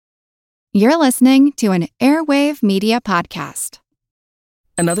You're listening to an Airwave Media Podcast.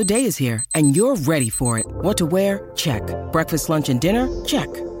 Another day is here, and you're ready for it. What to wear? Check. Breakfast, lunch, and dinner? Check.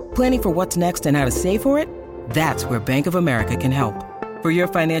 Planning for what's next and how to save for it? That's where Bank of America can help. For your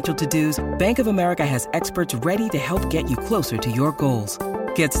financial to-dos, Bank of America has experts ready to help get you closer to your goals.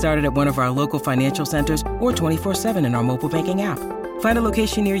 Get started at one of our local financial centers or 24/7 in our mobile banking app. Find a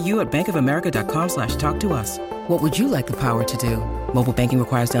location near you at bankofamerica.com/talktous. What would you like the power to do? Mobile banking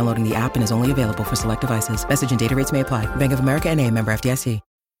requires downloading the app and is only available for select devices. Message and data rates may apply. Bank of America N.A., member FDIC.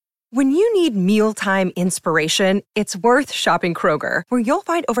 When you need mealtime inspiration, it's worth shopping Kroger, where you'll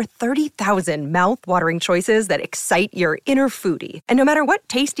find over 30,000 mouth-watering choices that excite your inner foodie. And no matter what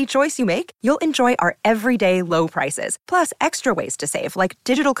tasty choice you make, you'll enjoy our everyday low prices, plus extra ways to save, like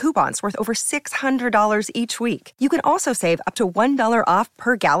digital coupons worth over $600 each week. You can also save up to $1 off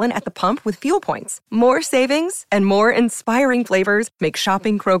per gallon at the pump with fuel points. More savings and more inspiring flavors make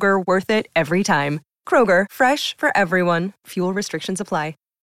shopping Kroger worth it every time. Kroger, fresh for everyone. Fuel restrictions apply.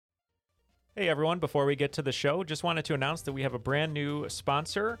 Hey everyone, before we get to the show, just wanted to announce that we have a brand new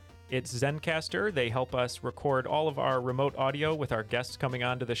sponsor. It's Zencastr. They help us record all of our remote audio with our guests coming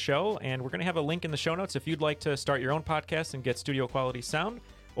on to the show, and we're going to have a link in the show notes if you'd like to start your own podcast and get studio quality sound,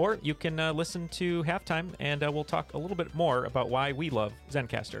 or you can listen to Halftime, and we'll talk a little bit more about why we love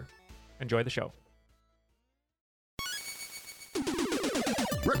Zencastr. Enjoy the show.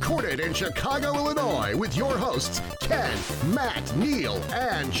 Recorded in Chicago, Illinois, with your hosts, Ken, Matt, Neil,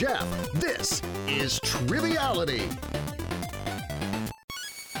 and Jeff. This is Triviality.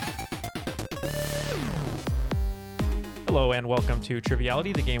 Hello and welcome to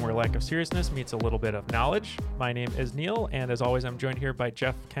Triviality, the game where lack of seriousness meets a little bit of knowledge. My name is Neil, and as always, I'm joined here by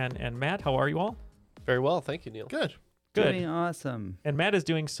Jeff, Ken, and Matt. How are you all? Very well, thank you, Neil. Good. Good. Awesome. And Matt is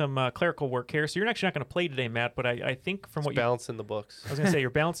doing some clerical work here, so you're actually not going to play today, Matt, but I think from what balancing the books. I was going to say, you're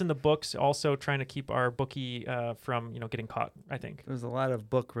balancing the books, also trying to keep our bookie from, getting caught, I think. There's a lot of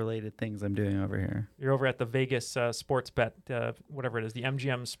book-related things I'm doing over here. You're over at the Vegas sports bet, whatever it is, the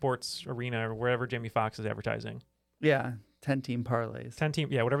MGM Sports Arena or wherever Jamie Foxx is advertising. Yeah, 10-team parlays. 10-team,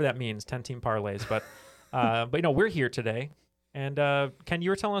 yeah, whatever that means, 10-team parlays. But, we're here today. And Ken, you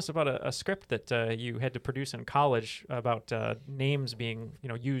were telling us about a script that you had to produce in college about names being,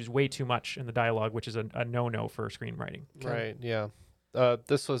 used way too much in the dialogue, which is a no-no for screenwriting. Right, yeah.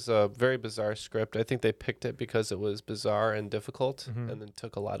 This was a very bizarre script. I think they picked it because it was bizarre and difficult, and then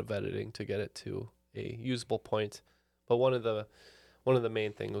took a lot of editing to get it to a usable point. But one of the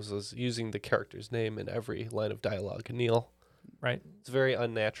main things was using the character's name in every line of dialogue. Neil. Right. It's very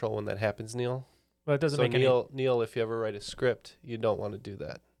unnatural when that happens, Neil. Well, it doesn't so make Neil, if you ever write a script, you don't want to do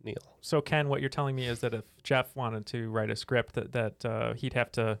that, Neil. So Ken, what you're telling me is that if Jeff wanted to write a script, that he'd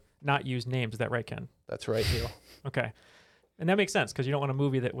have to not use names. Is that right, Ken? That's right, Neil. Okay, and that makes sense because you don't want a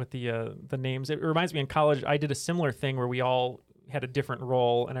movie that with the names. It reminds me in college, I did a similar thing where we all had a different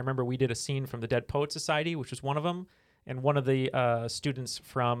role, and I remember we did a scene from the Dead Poet Society, which was one of them, and one of the students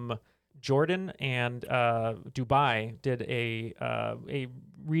from Jordan and Dubai did a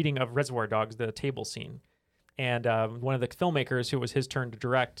reading of Reservoir Dogs, the table scene. And one of the filmmakers who it was his turn to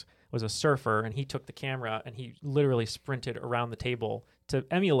direct was a surfer, and he took the camera and he literally sprinted around the table to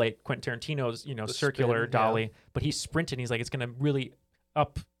emulate Quentin Tarantino's, circular spin, dolly. yeah. But he sprinted, and he's like, it's going to really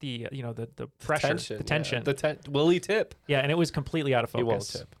up the, the pressure, the tension. Yeah. Will he tip? Yeah, and it was completely out of focus. He won't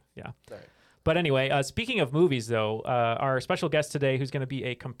tip. Yeah. All right. But anyway, speaking of movies, though, our special guest today, who's going to be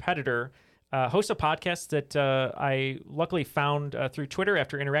a competitor, hosts a podcast that I luckily found through Twitter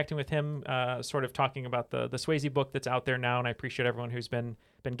after interacting with him, sort of talking about the Swayze book that's out there now, and I appreciate everyone who's been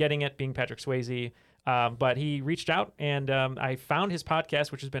getting it, being Patrick Swayze. But he reached out, and I found his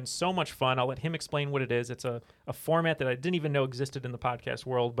podcast, which has been so much fun. I'll let him explain what it is. It's a format that I didn't even know existed in the podcast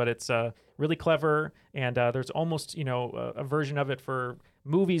world, but it's really clever, and there's almost a version of it for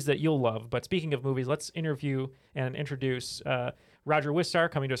movies that you'll love. But speaking of movies, let's interview and introduce Roger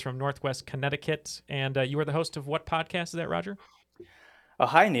Wistar, coming to us from Northwest Connecticut. And you are the host of what podcast is that, Roger? Oh,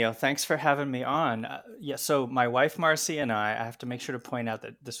 hi, Neil. Thanks for having me on. So my wife, Marcy, and I have to make sure to point out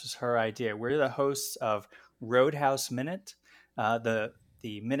that this was her idea. We're the hosts of Roadhouse Minute, the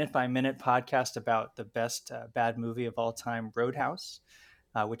minute-by-minute podcast about the best bad movie of all time, Roadhouse,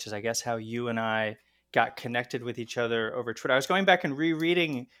 which is, I guess, how you and I got connected with each other over Twitter. I was going back and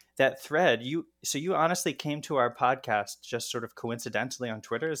rereading that thread. You honestly came to our podcast just sort of coincidentally on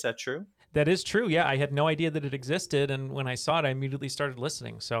Twitter. Is that true? That is true. Yeah, I had no idea that it existed, and when I saw it, I immediately started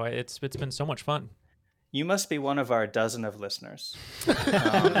listening. So it's been so much fun. You must be one of our dozen of listeners.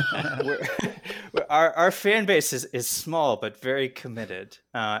 Our fan base is small but very committed,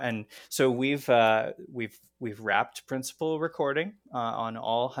 and so we've wrapped principal recording on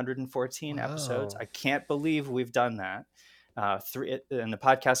all 114 episodes. I can't believe we've done that. And the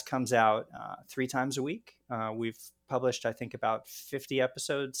podcast comes out 3 times a week. We've published, I think, about 50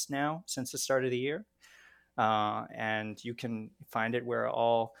 episodes now since the start of the year, and you can find it where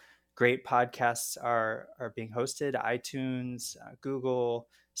all great podcasts are being hosted: iTunes, Google,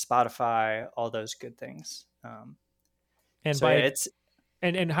 Spotify, all those good things. And so by yeah, it's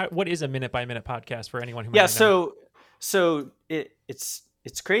what is a minute by minute podcast for anyone who might not know? So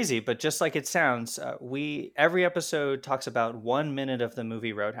it's crazy, but just like it sounds, every episode talks about 1 minute of the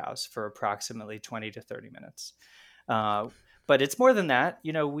movie Roadhouse for approximately 20 to 30 minutes. But it's more than that.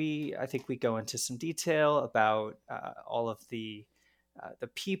 I think we go into some detail about all of the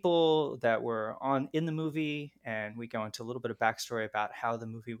people that were in the movie, and we go into a little bit of backstory about how the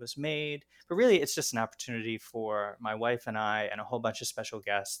movie was made. But really, it's just an opportunity for my wife and I and a whole bunch of special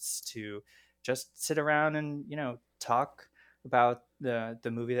guests to just sit around and talk about the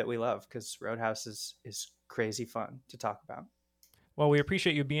movie that we love, because Roadhouse is crazy fun to talk about. Well, we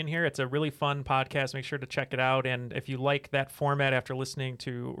appreciate you being here. It's a really fun podcast. Make sure to check it out. And if you like that format after listening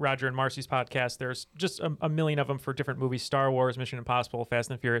to Roger and Marcy's podcast, there's just a million of them for different movies: Star Wars, Mission Impossible, Fast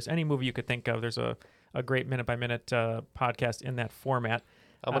and Furious, any movie you could think of. There's a great minute-by-minute podcast in that format.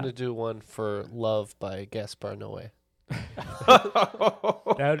 I'm going to do one for Love by Gaspar Noé.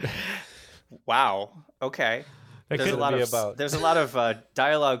 Wow. Okay. There's a lot of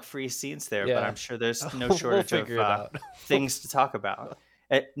dialogue-free scenes there, but I'm sure there's no shortage of things to talk about.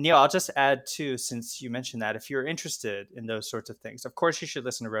 Neil, I'll just add too, since you mentioned that, if you're interested in those sorts of things, of course you should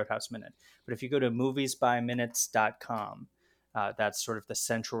listen to Roadhouse Minute. But if you go to moviesbyminutes.com, that's sort of the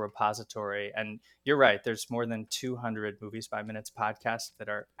central repository. And you're right, there's more than 200 Movies by Minutes podcasts that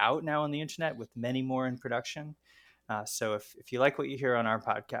are out now on the internet, with many more in production. So if you like what you hear on our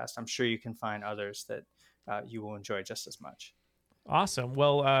podcast, I'm sure you can find others that you will enjoy just as much. Awesome.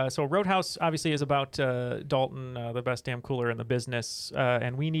 Well, so Roadhouse obviously is about Dalton, the best damn cooler in the business,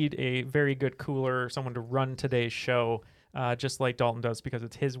 and we need a very good cooler, someone to run today's show, just like Dalton does, because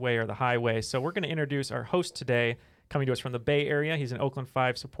it's his way or the highway. So we're going to introduce our host today, coming to us from the Bay Area. He's an Oakland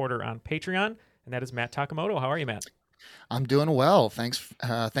 5 supporter on Patreon, and that is Matt Takamoto. How are you, Matt? I'm doing well. Thanks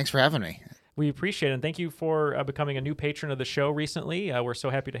for having me. We appreciate it, and thank you for becoming a new patron of the show recently. We're so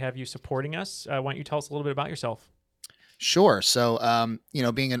happy to have you supporting us. Why don't you tell us a little bit about yourself? Sure. So,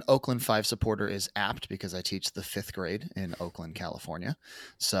 being an Oakland 5 supporter is apt because I teach the 5th grade in Oakland, California.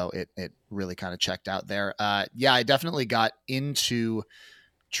 So it really kind of checked out there. I definitely got into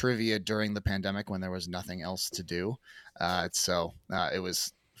trivia during the pandemic when there was nothing else to do. So it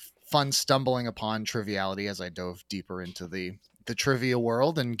was fun stumbling upon Triviality as I dove deeper into the trivia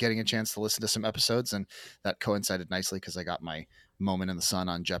world and getting a chance to listen to some episodes. And that coincided nicely because I got my moment in the sun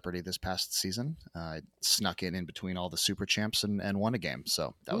on Jeopardy this past season. I snuck in between all the super champs and won a game.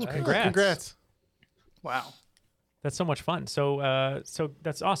 So that was congrats. Wow. That's so much fun. So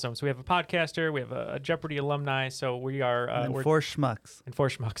that's awesome. So we have a podcaster, we have a Jeopardy alumni. So we are and 4 schmucks. And 4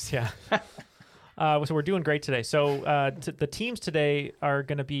 schmucks, yeah. So we're doing great today. So the teams today are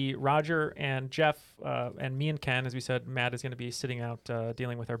going to be Roger and Jeff and me and Ken. As we said, Matt is going to be sitting out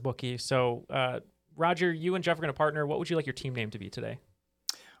dealing with our bookie. So Roger, you and Jeff are going to partner. What would you like your team name to be today?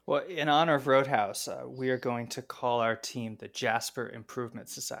 Well, in honor of Roadhouse, we are going to call our team the Jasper Improvement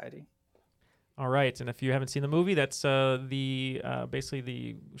Society. All right. And if you haven't seen the movie, that's basically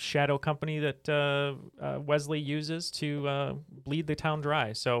the shadow company that Wesley uses to bleed the town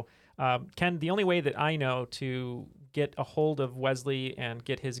dry. So Ken, the only way that I know to get a hold of Wesley and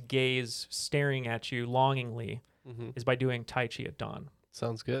get his gaze staring at you longingly is by doing Tai Chi at dawn.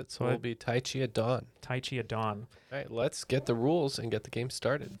 Sounds good. So it'll be Tai Chi at dawn. Tai Chi at dawn. All right, let's get the rules and get the game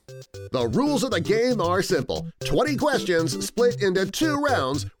started. The rules of the game are simple. 20 questions split into 2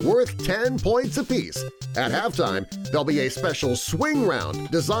 rounds worth 10 points apiece. At halftime, there'll be a special swing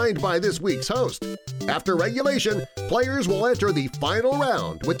round designed by this week's host. After regulation, players will enter the final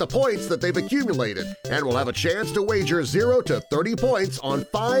round with the points that they've accumulated and will have a chance to wager 0 to 30 points on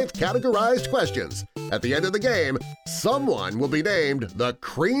 5 categorized questions. At the end of the game, someone will be named the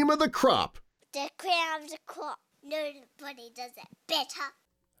cream of the crop. The cream of the crop. Nobody does it better.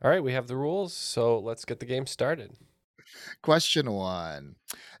 All right, we have the rules, so let's get the game started. Question 1.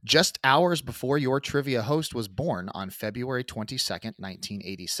 Just hours before your trivia host was born on February 22nd,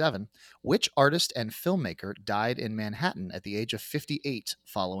 1987, which artist and filmmaker died in Manhattan at the age of 58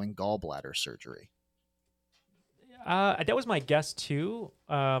 following gallbladder surgery? That was my guess, too.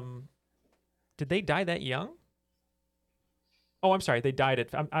 Did they die that young? Oh, I'm sorry. They died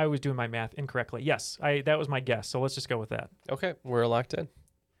at. I was doing my math incorrectly. Yes, that was my guess. So let's just go with that. Okay, we're locked in.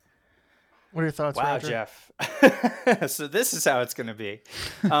 What are your thoughts, Wow, Roger? Jeff. So this is how it's going to be.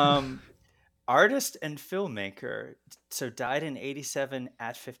 Artist and filmmaker. So died in 87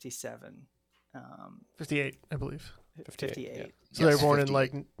 at 57. 58, I believe. 58. Yeah. So they were Yes, born in 58.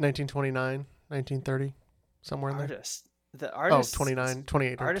 like 1929, 1930, somewhere in there. Artist. The artist. 29,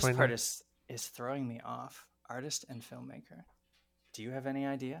 28 or Artist 29. part is throwing me off. Artist and filmmaker. Do you have any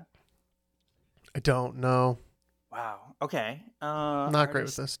idea? I don't know. Wow. Okay. I'm not great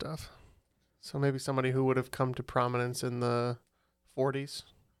with this stuff. So maybe somebody who would have come to prominence in the 40s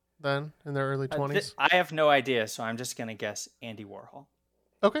then, in their early 20s. I have no idea, so I'm just going to guess Andy Warhol.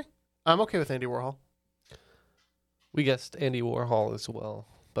 Okay. I'm okay with Andy Warhol. We guessed Andy Warhol as well,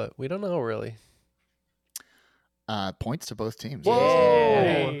 but we don't know really. Points to both teams.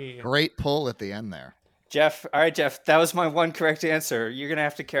 Hey. Great pull at the end there. Jeff, all right, Jeff, that was my one correct answer. You're going to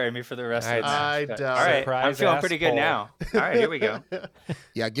have to carry me for the rest of the I match. doubt All right, Surprise I'm feeling ass pretty good poll. now. All right, here we go.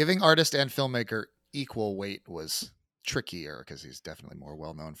 Yeah, giving artist and filmmaker equal weight was trickier because he's definitely more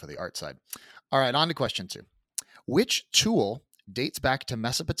well known for the art side. All right, on to question 2. Which tool dates back to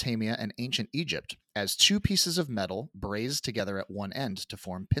Mesopotamia and ancient Egypt as two pieces of metal brazed together at one end to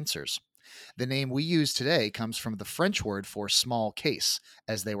form pincers? The name we use today comes from the French word for small case,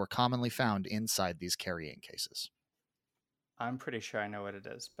 as they were commonly found inside these carrying cases. I'm pretty sure I know what it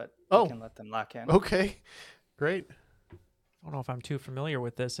is, but Oh. we can let them lock in. Okay. Great. I don't know if I'm too familiar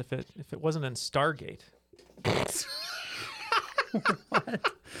with this. If it wasn't in Stargate.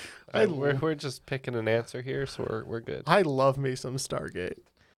 We're just picking an answer here, so we're good. I love me some Stargate.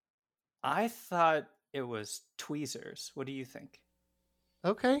 I thought it was tweezers. What do you think?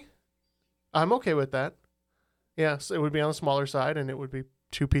 Okay. I'm okay with that. Yeah, so it would be on the smaller side, and it would be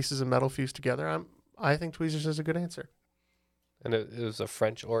two pieces of metal fused together. I think tweezers is a good answer. And it was a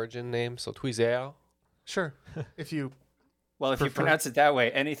French origin name, so Tweezer. Sure. If you Well, if you Prefer- pronounce it that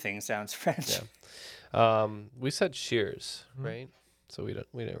way, anything sounds French. Yeah. We said shears, Mhm. right? So we didn't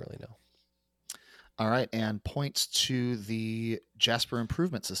really know. All right, and points to the Jasper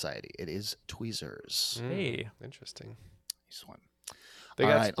Improvement Society. It is tweezers. Hey. Interesting. Nice one. They All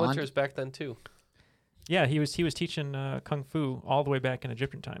got right, on to- splinters back then too. Yeah, he was teaching kung fu all the way back in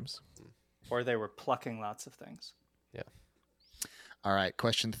Egyptian times. Or they were plucking lots of things. All right,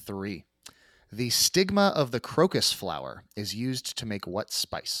 question 3. The stigma of the crocus flower is used to make what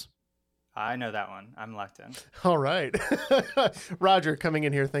spice? I know that one. I'm locked in. All right. Roger coming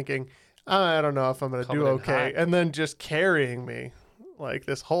in here thinking, I don't know if I'm going to do Coming in okay. hot. And then just carrying me like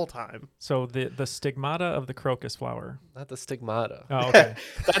this whole time. So the stigmata of the crocus flower. Not the stigmata. Oh, okay.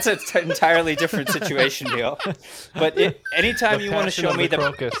 That's an entirely different situation, Neil. But anytime The you want to passion show of me the the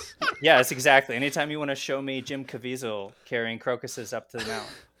crocus. yes, exactly. Anytime you want to show me Jim Caviezel carrying crocuses up to the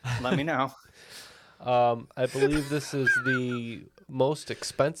mountain, let me know. I believe this is the most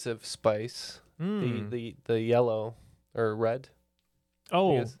expensive spice. The yellow or red. I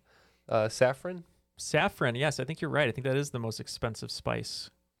Oh, guess. Saffron. saffron. Yes, I think you're right. I think that is the most expensive spice.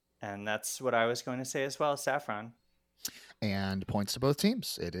 And that's what I was going to say as well, saffron. And points to both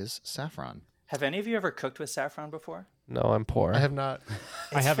teams. It is saffron. Have any of you ever cooked with saffron before? No, I'm poor. I have not.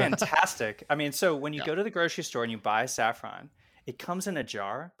 It's haven't. fantastic. I mean, so when you Yeah. go to the grocery store and you buy saffron, it comes in a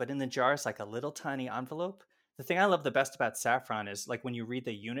jar, but in the jar is like a little tiny envelope. The thing I love the best about saffron is like when you read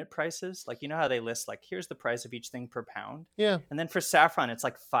the unit prices, like you know how they list like here's the price of each thing per pound, Yeah. and then for saffron it's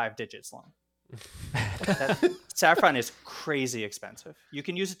like 5 digits long. Saffron is crazy expensive. You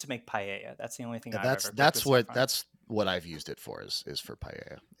can use it to make paella. That's the only thing I've ever cooked with saffron. That's what I've used it for is for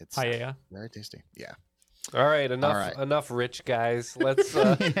paella. It's Paella. very tasty. Yeah. All right, right. enough rich guys. Let's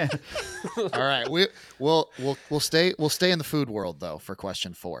All right, we'll stay in the food world though for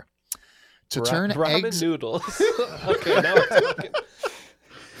question 4. To turn ramen eggs, noodles. Okay, now we're talking.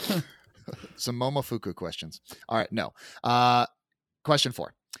 some Momofuku questions. All right, no. Question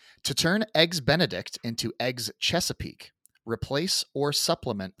 4. To turn eggs Benedict into eggs Chesapeake, replace or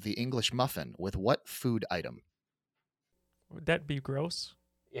supplement the English muffin with what food item? Would that be gross?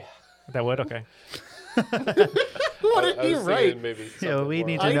 Yeah. That would? Okay. What did he write? Maybe Yeah, we something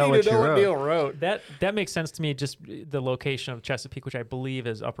need more- to know I what need to you know what wrote. Neil wrote. That makes sense to me, just the location of Chesapeake, which I believe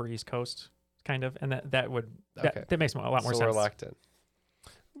is Upper East Coast, kind of. And that Okay. makes a lot more so sense. we're locked in.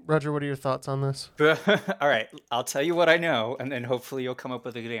 Roger, what are your thoughts on this? All right, I'll tell you what I know, and then hopefully you'll come up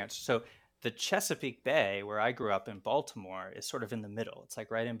with a good answer. So the Chesapeake Bay, where I grew up in Baltimore, is sort of in the middle. It's like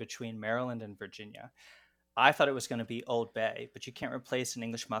right in between Maryland and Virginia. I thought it was going to be Old Bay, but you can't replace an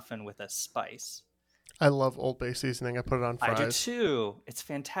English muffin with a spice. I love Old Bay seasoning. I put it on fries. I do too. It's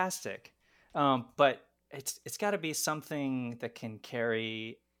fantastic. But it's got to be something that can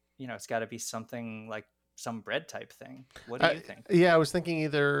carry. It's got to be something like some bread type thing. What do you think? Yeah, I was thinking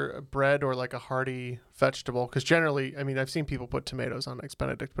either bread or like a hearty vegetable. Because generally, I mean, I've seen people put tomatoes on Eggs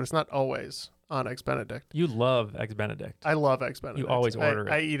Benedict, but it's not always on Eggs Benedict. You love Eggs Benedict. I love Eggs Benedict. You always order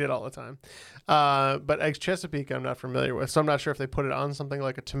it. I eat it all the time. But Eggs Chesapeake, I'm not familiar with. So I'm not sure if they put it on something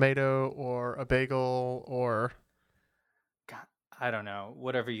like a tomato or a bagel or... God, I don't know.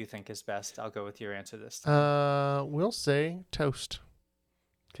 Whatever you think is best. I'll go with your answer this time. We'll say toast.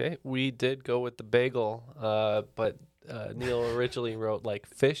 Okay, we did go with the bagel, but Neil originally wrote like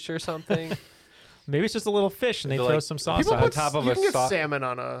fish or something. Maybe it's just a little fish and they throw some sauce People on put, top of you a can get sauce. salmon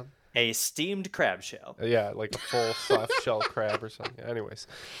on a steamed crab shell. Yeah, like a full soft shell crab or something. Anyways,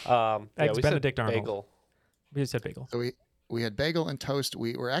 Eggs we Benedict said Arnold. bagel. We just said bagel. So we had bagel and toast.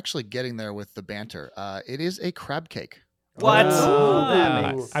 We were actually getting there with the banter. It is a crab cake. What?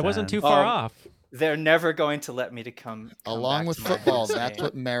 That makes I wasn't too sense. far off. They're never going to let me to come Along back with to my football, house that's name.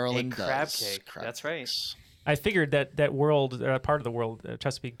 what Maryland A crab does. cake. Crab That's right. cakes. I figured that world, part of the world,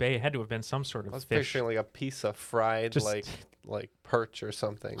 Chesapeake Bay, had to have been some sort I of was fish. picturing like a piece of fried Just- like perch or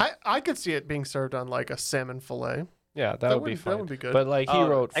something. I could see it being served on like a salmon fillet. Yeah, that That would be would- fine. that would be good. But like he Oh,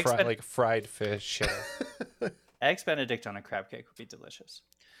 wrote expect- like fried fish. Eggs Benedict on a crab cake would be delicious.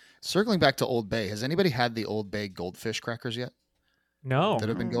 Circling back to Old Bay, has anybody had the Old Bay goldfish crackers yet? No. That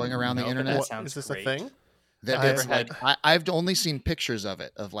have been going around the No, but internet? that sounds Is this great. a thing? That I've it's never like I've only seen pictures of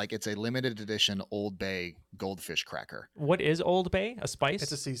it, of like it's a limited edition Old Bay goldfish cracker. What is Old Bay? A spice?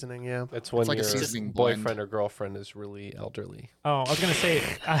 It's a seasoning, yeah. It's when like a your seasoning boyfriend blend. or girlfriend is really elderly. Oh, I was gonna say.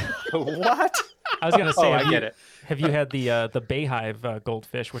 What? I was gonna say. Oh, I have get you- it. Have you had the Bayhive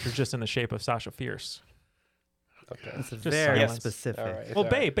goldfish, which are just in the shape of Sasha Fierce? Okay. It's Just very silence. specific. All right. Well,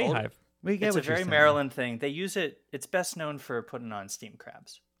 all right. Bayhive. We get It's a what you're very saying. Maryland thing. They use it. It's best known for putting on steamed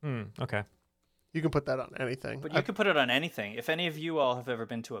crabs. Okay. You can put that on anything. But you could put it on anything. If any of you all have ever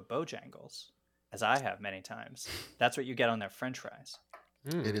been to a Bojangles, as I have many times, that's what you get on their French fries.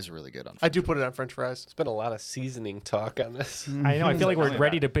 It is really good on. I do put it on French fries. It's been a lot of seasoning talk on this. I know. I feel like Tell we're me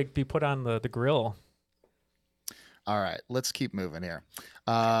ready about to be put on the grill. All right, let's keep moving here.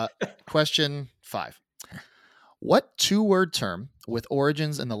 Question 5. What two-word term with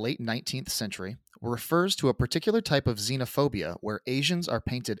origins in the late 19th century refers to a particular type of xenophobia where Asians are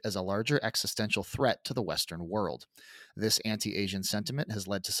painted as a larger existential threat to the Western world? This anti-Asian sentiment has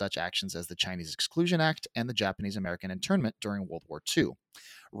led to such actions as the Chinese Exclusion Act and the Japanese-American internment during World War II.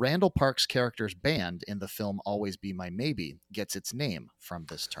 Randall Park's character's band in the film Always Be My Maybe gets its name from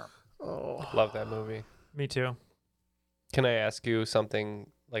this term. Oh, Love that movie. Me too. Can I ask you something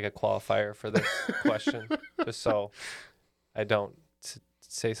like a qualifier for this question, just so I don't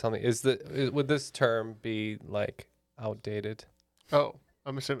say something? Would this term be like outdated? oh,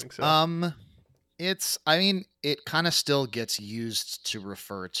 I'm assuming so. I mean, it kind of still gets used to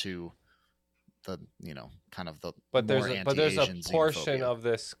refer to the, kind of the But more there's a anti-Asian portion xenophobia. of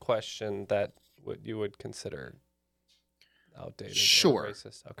this question that you would consider outdated Sure. or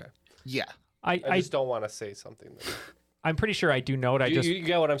racist. Okay. Yeah. I just don't want to say something. I'm pretty sure I do know it. You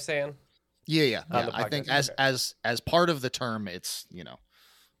get what I'm saying? Yeah. On the I think podcast, as part of the term, it's,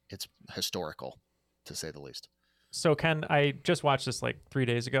 it's historical, to say the least. So Ken, I just watched this like 3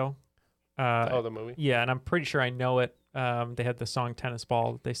 days ago. The movie? Yeah, and I'm pretty sure I know it. They had the song "Tennis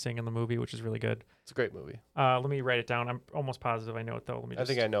Ball" that they sing in the movie, which is really good. It's a great movie. Let me write it down. I'm almost positive I know it though. Let me. I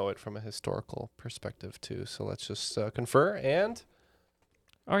think I know it from a historical perspective too. So let's just confer. And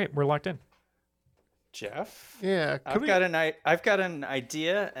All right, we're locked in. Jeff? Yeah, I've got an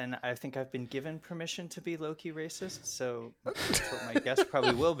idea, and I think I've been given permission to be low-key racist, so that's what my guess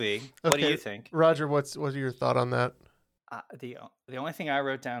probably will be. What do Okay, you think? Roger, what's your thought on that? The only thing I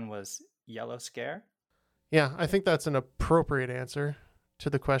wrote down was yellow scare. Yeah, I think that's an appropriate answer to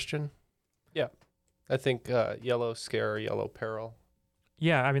the question. yeah, I think Yellow Scare or Yellow Peril.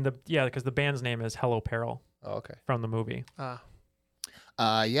 Yeah, I mean because the band's name is Hello Peril Oh, okay. from the movie.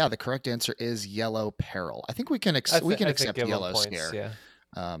 Yeah, the correct answer is Yellow Peril. I think we can I think accept give 'em Yellow points, Scare.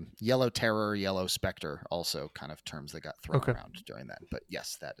 Yeah. Yellow Terror, Yellow Spectre, also kind of terms that got thrown Okay. around during that. But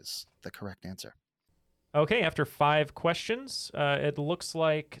yes, that is the correct answer. Okay, after 5 questions, it looks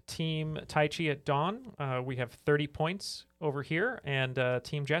like Team Tai Chi at Dawn, we have 30 points over here, and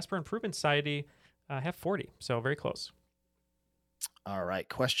Team Jasper Improvement Society have 40, so very close. All right,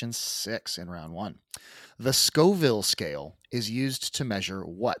 question 6 in round 1. The Scoville scale is used to measure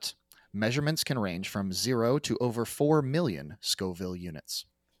what? Measurements can range from 0 to over 4 million Scoville units.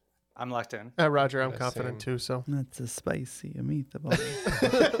 I'm locked in. Roger, I'm Yeah, confident same. too. So That's a spicy meatball.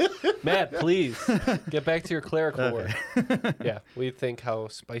 Matt, please get back to your clerical Okay. work. Yeah, we think how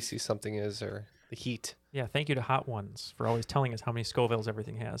spicy something is or the heat. Yeah, thank you to Hot Ones for always telling us how many Scovilles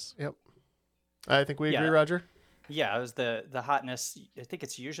everything has. yep. I think we agree, Yeah. Roger. Yeah, it was the hotness. I think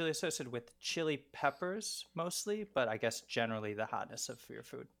it's usually associated with chili peppers mostly, but I guess generally the hotness of your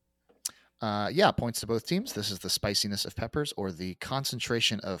food. Yeah, points to both teams. This is the spiciness of peppers or the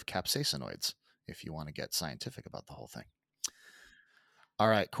concentration of capsaicinoids, if you want to get scientific about the whole thing. All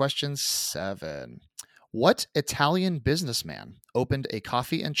right, question 7. What Italian businessman opened a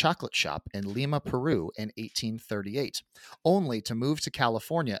coffee and chocolate shop in Lima, Peru in 1838, only to move to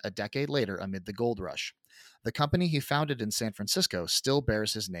California a decade later amid the gold rush? The company he founded in San Francisco still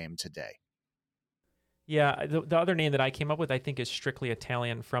bears his name today. Yeah, the other name that I came up with, I think, is strictly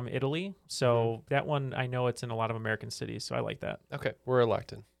Italian from Italy. So that one, I know it's in a lot of American cities, so I like that. Okay, we're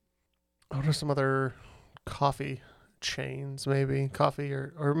locked in. What are some other coffee chains? Maybe coffee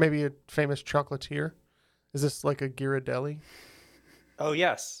or maybe a famous chocolatier. Is this like a Ghirardelli? Oh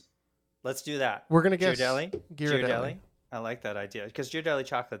yes, let's do that. We're gonna guess Ghirardelli. Ghirardelli. I like that idea because Ghirardelli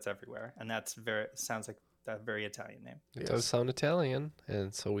chocolate's everywhere, and that's sounds like a very Italian name. It does sound Italian,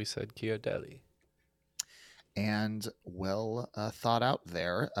 and so we said Ghirardelli. And well thought out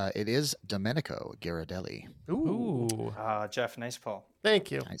there. It is Domenico Ghirardelli. Ooh. Jeff, nice pull. Thank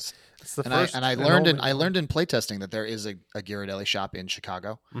you. Nice. It's the And first I and learned only I one. learned in playtesting that there is a Ghirardelli shop in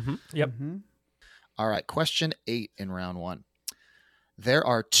Chicago. Mm-hmm. Yep. Mm-hmm. All right, question 8 in round 1. There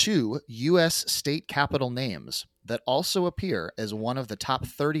are 2 U.S. state capital names that also appear as one of the top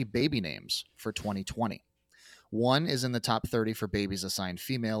 30 baby names for 2020. One is in the top 30 for babies assigned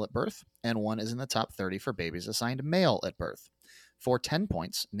female at birth, and one is in the top 30 for babies assigned male at birth. For 10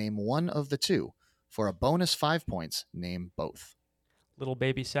 points, name one of the 2. For a bonus 5 points, name both. Little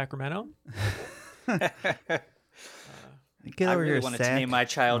baby Sacramento. Get I over really here, wanted to Sac. name my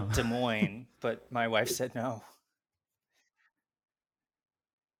child Oh. Des Moines, but my wife said no.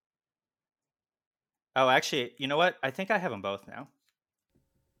 Oh, actually, you know what? I think I have them both now.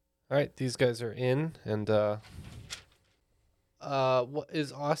 All right, these guys are in, and what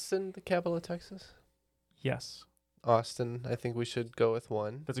is Austin the capital of Texas? Yes, Austin. I think we should go with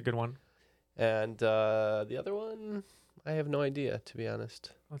one, that's a good one. and the other one, I have no idea, to be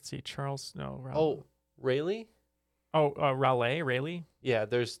honest. Let's see, Charles. No. Oh, Raleigh? Raleigh. Yeah,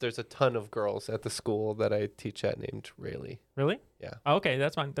 there's a ton of girls at the school that I teach at named Raleigh. Really? Yeah. Oh, okay,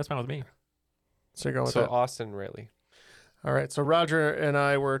 that's fine. That's fine with me. So you're going with So that. Austin, Raleigh. All right. So Roger and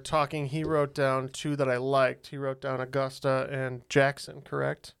I were talking. He wrote down 2 that I liked. He wrote down Augusta and Jackson.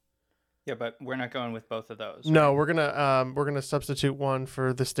 Correct? Yeah, but we're not going with both of those. No, we're gonna substitute one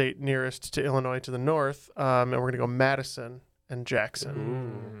for the state nearest to Illinois to the north, and we're gonna go Madison and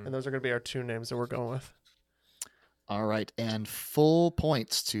Jackson, and those are gonna be our 2 names that we're going with. All right, and full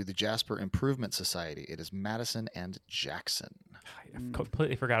points to the Jasper Improvement Society. It is Madison and Jackson. I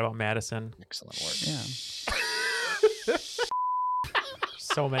completely forgot about Madison. Excellent work. Yeah.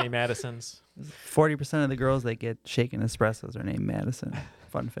 So many Madisons. 40% of the girls that get shaken espressos are named Madison.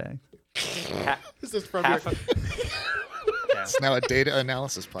 Fun fact. Is this from Half your... Yeah. It's now a data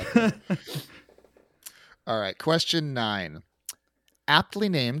analysis podcast. All right, question 9. Aptly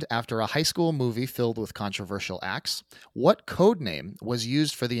named after a high school movie filled with controversial acts, what code name was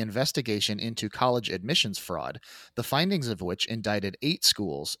used for the investigation into college admissions fraud, the findings of which indicted 8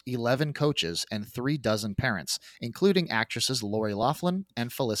 schools, 11 coaches, and 36 parents, including actresses Lori Loughlin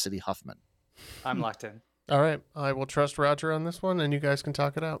and Felicity Huffman? I'm locked in. All right, I will trust Roger on this one, and you guys can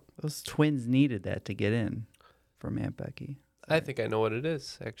talk it out. Those twins needed that to get in from Aunt Becky. I think I know what it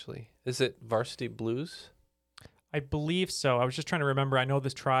is, actually. Is it Varsity Blues? I believe so. I was just trying to remember. I know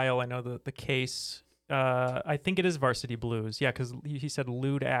this trial. I know the case. I think it is Varsity Blues. Yeah, because he said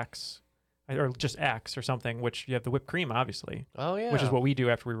lewd acts, or just acts or something, which you have the whipped cream, obviously. Oh, yeah. Which is what we do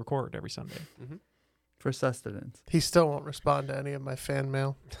after we record every Sunday. Mm-hmm. For sustenance. He still won't respond to any of my fan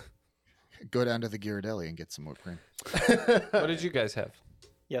mail. Go down to the Ghirardelli and get some whipped cream. What did you guys have?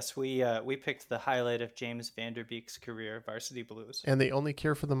 Yes, we picked the highlight of James Vanderbeek's career, Varsity Blues. And the only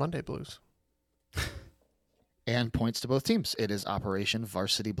cure for the Monday blues. And points to both teams. It is Operation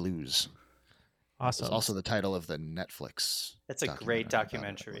Varsity Blues. Awesome. It's also the title of the Netflix. It's a great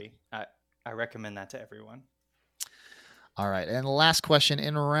documentary. I recommend that to everyone. All right. And last question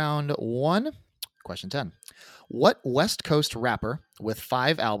in round 1. Question 10. What West Coast rapper with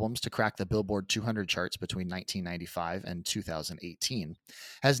 5 albums to crack the Billboard 200 charts between 1995 and 2018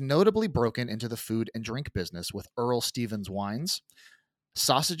 has notably broken into the food and drink business with Earl Stevens wines,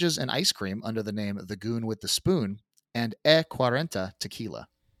 sausages and ice cream under the name The Goon with the Spoon, and E40 tequila?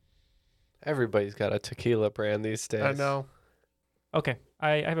 Everybody's got a tequila brand these days. I know. Okay,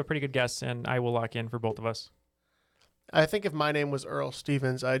 I have a pretty good guess, and I will lock in for both of us. I think if my name was Earl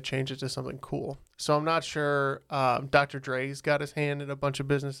Stevens, I'd change it to something cool. So I'm not sure. Dr. Dre's got his hand in a bunch of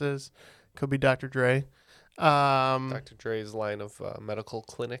businesses. Could be Dr. Dre. Dr. Dre's line of medical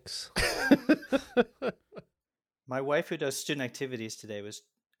clinics. My wife, who does student activities today, was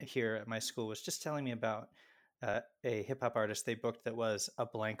here at my school, was just telling me about a hip hop artist they booked that was a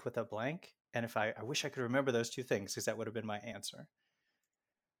blank with a blank. And if I wish I could remember those two things, because that would have been my answer.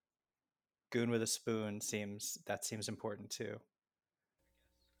 Goon with a spoon seems important too.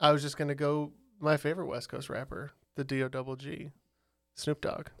 I was just gonna go my favorite West Coast rapper, the D.O.G.G., Snoop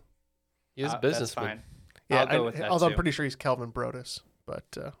Dogg. He is a businessman. Fine. Yeah, I'll go with that although too. I'm pretty sure he's Calvin Brodus,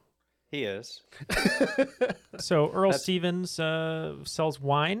 but He is. So Earl Stevens sells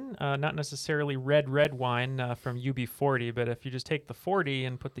wine, not necessarily red wine from UB40, but if you just take the 40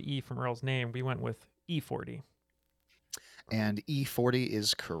 and put the E from Earl's name, we went with E40. And E40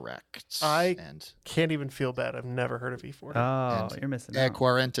 is correct. I can't even feel bad. I've never heard of E40. Oh, And you're missing out.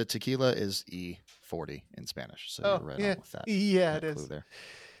 Aguardiente tequila is E40 in Spanish. So you're right on with that. Yeah, that it clue is. there.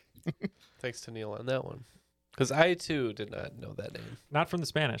 Thanks to Neil on that one. Because I, too, did not know that name. Not from the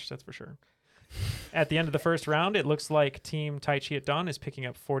Spanish, that's for sure. At the end of the first round, it looks like Team Tai Chi at Dawn is picking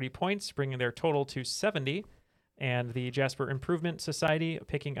up 40 points, bringing their total to 70. And the Jasper Improvement Society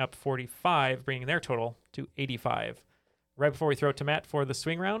picking up 45, bringing their total to 85. Right before we throw it to Matt for the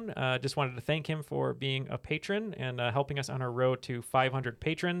swing round, just wanted to thank him for being a patron and helping us on our road to 500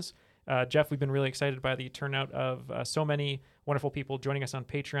 patrons. Jeff, we've been really excited by the turnout of so many wonderful people joining us on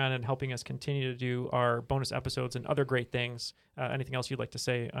Patreon and helping us continue to do our bonus episodes and other great things. Anything else you'd like to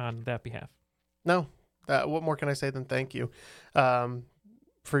say on that behalf? No. What more can I say than thank you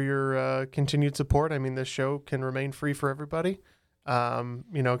for your continued support? I mean, this show can remain free for everybody,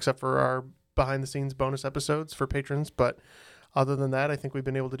 except for our behind-the-scenes bonus episodes for patrons. But other than that, I think we've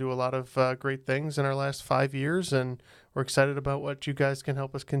been able to do a lot of great things in our last 5 years, and we're excited about what you guys can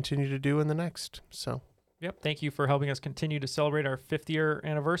help us continue to do in the next. So, yep. Thank you for helping us continue to celebrate our 5th year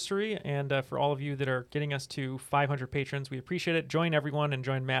anniversary. And for all of you that are getting us to 500 patrons, we appreciate it. Join everyone and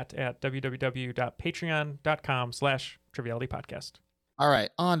join Matt at www.patreon.com/trivialitypodcast. All right,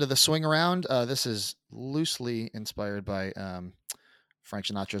 on to the swing around. This is loosely inspired by Frank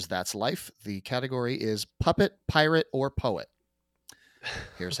Sinatra's That's Life. The category is puppet, pirate, or poet.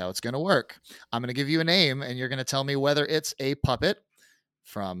 Here's how it's going to work. I'm going to give you a name, and you're going to tell me whether it's a puppet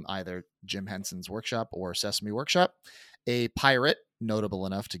from either Jim Henson's Workshop or Sesame Workshop, a pirate, notable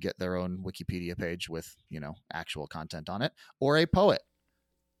enough to get their own Wikipedia page with, actual content on it, or a poet,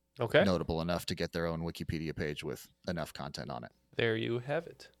 Okay. notable enough to get their own Wikipedia page with enough content on it. There you have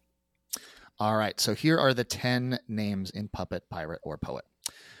it. All right, so here are the 10 names in puppet, pirate, or poet.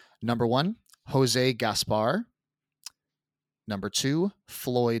 Number 1, Jose Gaspar. Number 2,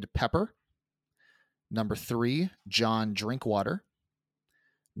 Floyd Pepper. Number 3, John Drinkwater.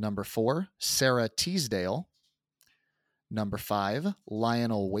 Number 4, Sarah Teasdale. Number 5,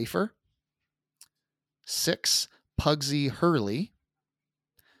 Lionel Wafer. 6, Pugsy Hurley.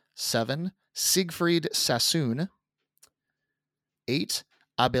 7, Siegfried Sassoon. 8,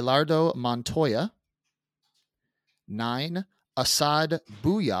 Abelardo Montoya. 9, Asad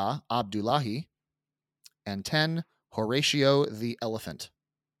Bouya Abdullahi. And 10, Horatio the Elephant.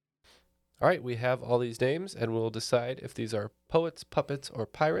 All right, we have all these names, and we'll decide if these are poets, puppets, or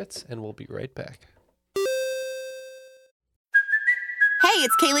pirates, and we'll be right back. Hey,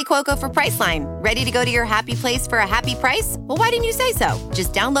 it's Kaylee Cuoco for Priceline. Ready to go to your happy place for a happy price? Well, why didn't you say so?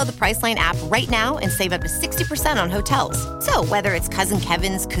 Just download the Priceline app right now and save up to 60% on hotels. So whether it's Cousin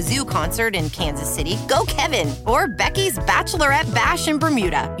Kevin's Kazoo Concert in Kansas City, go Kevin, or Becky's Bachelorette Bash in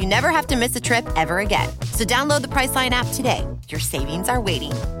Bermuda, you never have to miss a trip ever again. So download the Priceline app today. Your savings are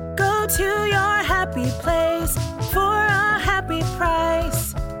waiting. Go to your happy place for a happy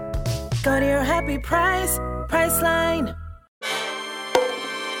price. Go to your happy price, Priceline.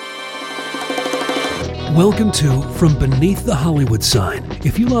 Welcome to From Beneath the Hollywood Sign.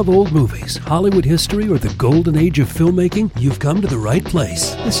 If you love old movies, Hollywood history, or the golden age of filmmaking, you've come to the right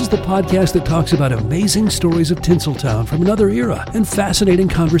place. This is the podcast that talks about amazing stories of Tinseltown from another era and fascinating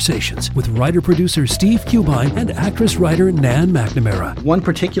conversations with writer-producer Steve Cubine and actress-writer Nan McNamara. One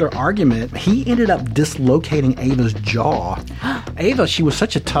particular argument, he ended up dislocating Ava's jaw, Ava, she was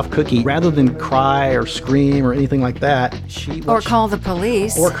such a tough cookie. Rather than cry or scream or anything like that, call the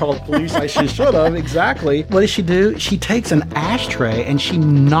police. Or call the police, she should have, exactly. What does she do? She takes an ashtray and she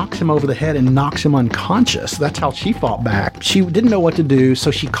knocks him over the head and knocks him unconscious. That's how she fought back. She didn't know what to do, so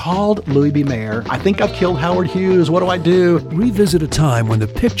she called Louis B. Mayer. I think I've killed Howard Hughes. What do I do? Revisit a time when the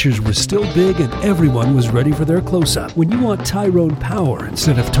pictures were still big and everyone was ready for their close-up. When you want Tyrone Power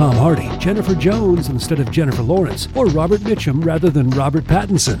instead of Tom Hardy, Jennifer Jones instead of Jennifer Lawrence, or Robert Mitchum rather than Robert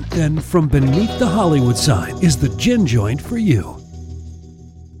Pattinson, then From Beneath the Hollywood Sign is the gin joint for you.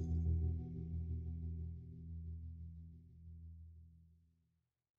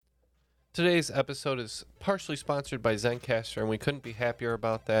 Today's episode is partially sponsored by Zencastr, and we couldn't be happier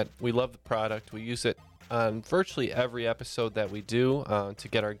about that. We love the product. We use it on virtually every episode that we do to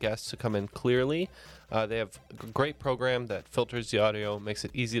get our guests to come in clearly. They have a great program that filters the audio, makes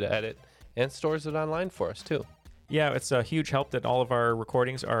it easy to edit, and stores it online for us, too. Yeah, it's a huge help that all of our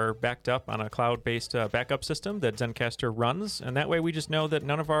recordings are backed up on a cloud-based backup system that Zencastr runs, and that way we just know that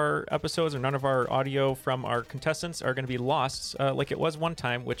none of our episodes or none of our audio from our contestants are going to be lost like it was one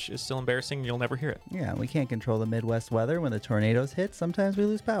time, which is still embarrassing. You'll never hear it. Yeah, we can't control the Midwest weather. When the tornadoes hit, sometimes we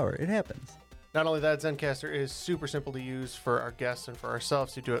lose power. It happens. Not only that, Zencastr is super simple to use for our guests and for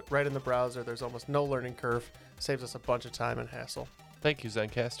ourselves. You do it right in the browser. There's almost no learning curve. Saves us a bunch of time and hassle. Thank you,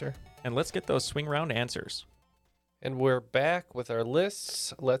 Zencastr. And let's get those swing round answers. And we're back with our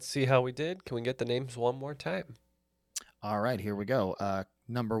lists. Let's see how we did. Can we get the names one more time? All right, here we go.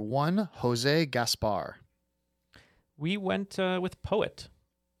 Number 1, Jose Gaspar. We went with Poet.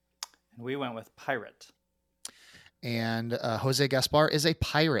 And we went with Pirate. And Jose Gaspar is a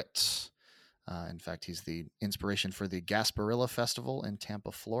pirate. In fact, he's the inspiration for the Gasparilla Festival in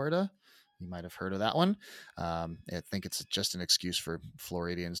Tampa, Florida. You might have heard of that one. I think it's just an excuse for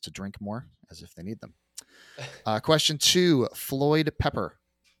Floridians to drink more, as if they need them. Question 2, Floyd Pepper.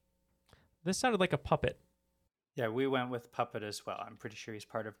 This sounded like a puppet. Yeah, we went with Puppet as well. I'm pretty sure he's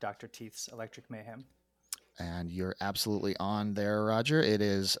part of Dr. Teeth's Electric Mayhem. And you're absolutely on there, Roger. It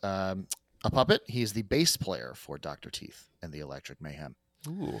is a puppet. He's the bass player for Dr. Teeth and the Electric Mayhem.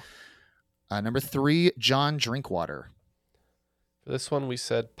 Ooh. Number 3, John Drinkwater. For this one, we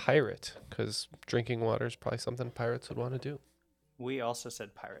said pirate, because drinking water is probably something pirates would want to do. We also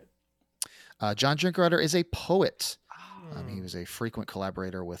said pirate. John Drinkwater is a poet. He was a frequent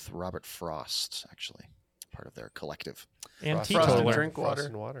collaborator with Robert Frost, actually, part of their collective. And Frost and Teetotaler. Drinkwater. Frost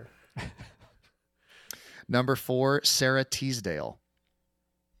and water. Number 4, Sarah Teasdale.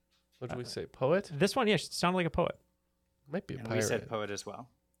 What did we say? Poet? This one, yeah, sounded like a poet. Might be a And pirate. we said poet as well.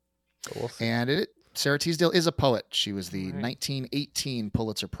 But we'll see. And Sarah Teasdale is a poet. She was the 1918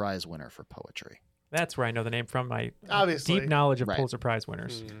 Pulitzer Prize winner for poetry. That's where I know the name from. My Obviously. deep knowledge of Right. Pulitzer Prize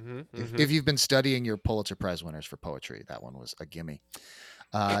winners. If you've been studying your Pulitzer Prize winners for poetry, that one was a gimme.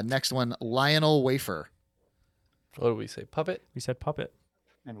 Next one, Lionel Wafer. What did we say? Puppet? We said puppet.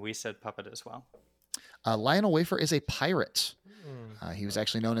 And we said puppet as well. Lionel Wafer is a pirate. He was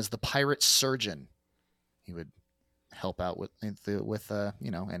actually known as the Pirate Surgeon. He would help out with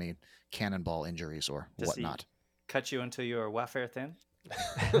any cannonball injuries or Does whatnot. he cut you until you are wafer thin?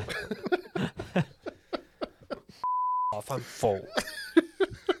 Off, I'm full.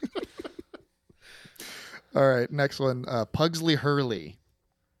 All right, next one, Pugsley Hurley.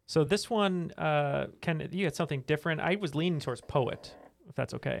 So this one, Ken, you had something different. I was leaning towards poet, if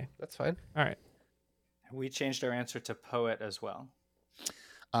that's okay. That's fine. All right. We changed our answer to poet as well.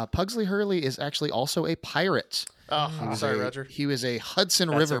 Pugsley Hurley is actually also a pirate. Oh, sorry, Roger. He was a Hudson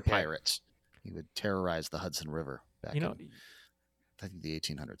That's River okay. pirate. He would terrorize the Hudson River back in, I think, the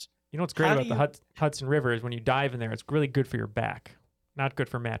 1800s. You know what's great How about do the Hudson River is when you dive in there, it's really good for your back. Not good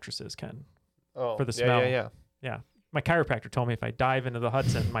for mattresses, Ken. Oh, For the smell. Yeah. My chiropractor told me if I dive into the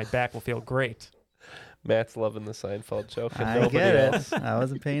Hudson, my back will feel great. Matt's loving the Seinfeld joke. And I nobody get else. it. I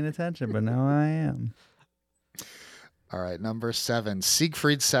wasn't paying attention, but now I am. All right, number 7,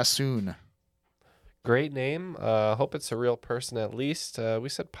 Siegfried Sassoon. Great name. Hope it's a real person at least. We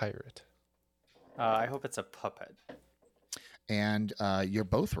said pirate. I hope it's a puppet. And you're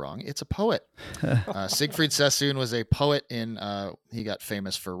both wrong. It's a poet. Siegfried Sassoon was a poet he got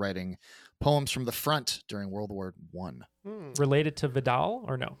famous for writing poems from the front during World War I. Related to Vidal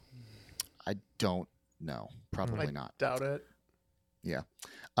or no? I don't know. Probably not. Doubt it. Yeah.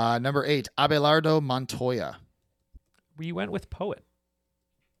 Number 8, Abelardo Montoya. We went with poet.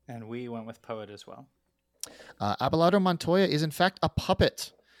 And we went with poet as well. Abelardo Montoya is, in fact, a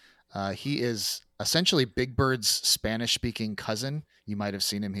puppet. He is essentially Big Bird's Spanish-speaking cousin. You might have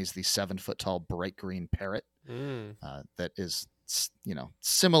seen him. He's the 7-foot-tall bright green parrot that is,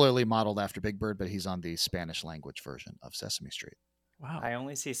 similarly modeled after Big Bird, but he's on the Spanish language version of Sesame Street. Wow. I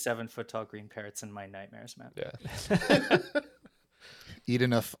only see 7-foot-tall green parrots in my nightmares, man. Yeah. Eat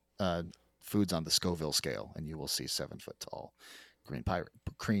enough foods on the Scoville scale, and you will see 7-foot-tall green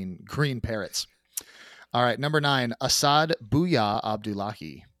parrots. All right, number 9, Asad Bouya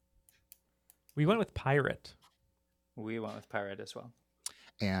Abdullahi. We went with pirate. We went with pirate as well.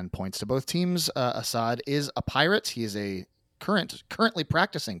 And points to both teams. Assad is a pirate. He is a currently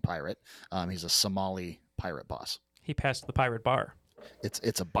practicing pirate. He's a Somali pirate boss. He passed the pirate bar.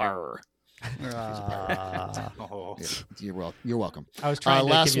 It's a bar. Oh. You're welcome. I was trying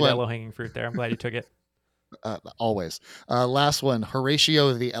to give you one, that low-hanging fruit there. I'm glad you took it. Always. Last one,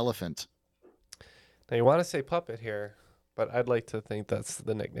 Horatio the elephant. Now you want to say puppet here, but I'd like to think that's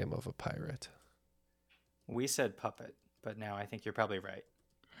the nickname of a pirate. We said puppet, but now I think you're probably right.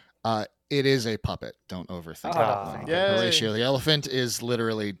 It is a puppet. Don't overthink it. Horatio the elephant is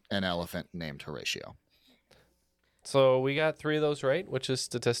literally an elephant named Horatio. So we got 3 of those right, which is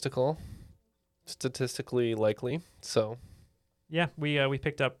statistically likely. So yeah, we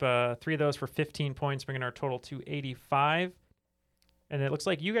picked up 3 of those for 15 points, bringing our total to 85. And it looks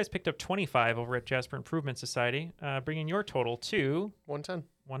like you guys picked up 25 over at Jasper Improvement Society, bringing your total to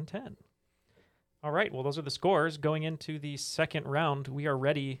 110. All right. Well, those are the scores going into the second round. We are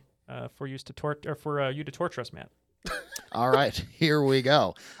ready for you to torture us, Matt. All right, here we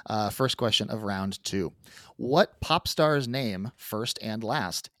go. First question of round 2. What pop star's name, first and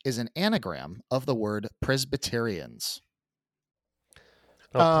last, is an anagram of the word Presbyterians?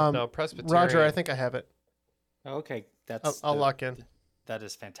 No, Presbyterian. Roger, I think I have it. Okay, I'll lock in. That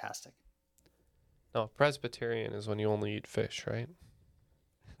is fantastic. No, Presbyterian is when you only eat fish, right?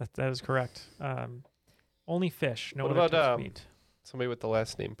 That is correct. Only fish. No what other about types of meat. Somebody with the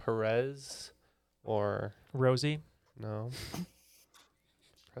last name Perez or Rosie? No.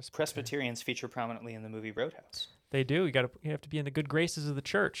 Presbyterians feature prominently in the movie Roadhouse. They do. You have to be in the good graces of the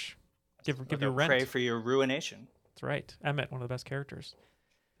church. Give your rent. Pray for your ruination. That's right. Emmett, one of the best characters.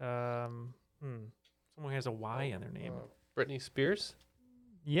 Someone who has a Y in their name. Britney Spears?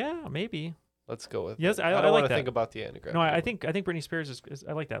 Yeah, maybe. Let's go with. Yes, I don't like want to that. think about the anagram. No, I think Britney Spears is.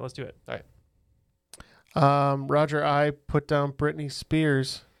 I like that. Let's do it. All right. Roger, I put down Britney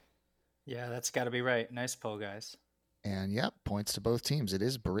Spears. Yeah, that's got to be right. Nice pull, guys. And yep, points to both teams. It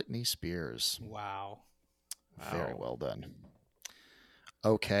is Britney Spears. Wow. Very well done.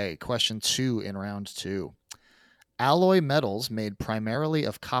 Okay, question 2 in round 2. Alloy metals made primarily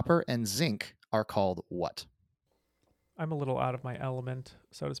of copper and zinc are called what? I'm a little out of my element,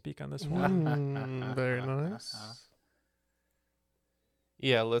 so to speak, on this one. Very nice.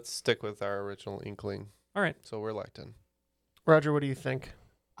 Yeah, let's stick with our original inkling. All right. So we're locked in. Roger, what do you think?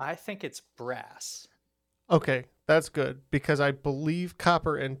 I think it's brass. Okay, that's good because I believe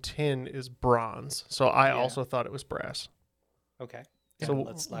copper and tin is bronze. So I also thought it was brass. Okay. So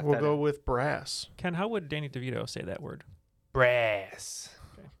let's lock we'll that go in. with brass. Ken, how would Danny DeVito say that word? Brass.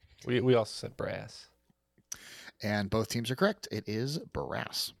 Okay. We also said brass. And both teams are correct. It is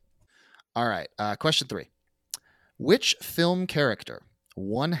brass. All right. Question 3. Which film character,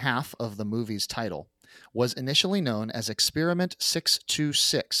 one half of the movie's title, was initially known as Experiment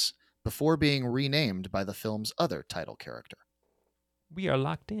 626 before being renamed by the film's other title character? We are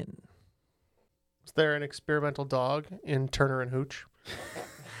locked in. Is there an experimental dog in Turner and Hooch?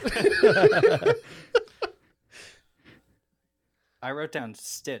 I wrote down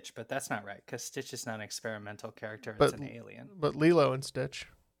Stitch, but that's not right because Stitch is not an experimental character. It's an alien. But Lilo and Stitch.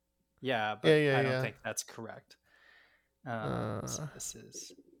 Yeah, but I don't think that's correct. So this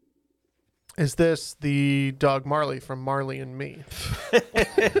is... Is this the dog Marley from Marley and Me?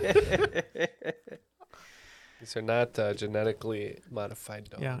 These are not genetically modified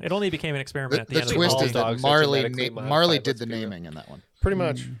dogs. Yeah, it only became an experiment at the end The of the twist is that Marley did the naming in that one. Pretty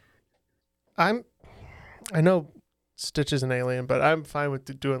much. I know Stitch is an alien, but I'm fine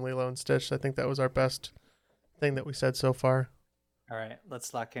with doing Lilo and Stitch. I think that was our best thing that we said so far. All right,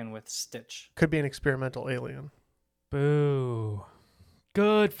 let's lock in with Stitch. Could be an experimental alien. Boo.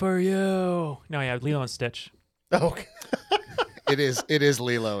 Good for you. No, yeah, Lilo and Stitch. Okay. It is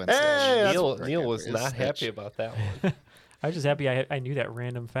Lilo and Stitch. Hey, Neil was not happy about that one. I was just happy I knew that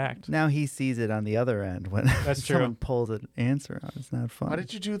random fact. Now he sees it on the other end when That's true. someone pulls an answer out. It's not fun. Why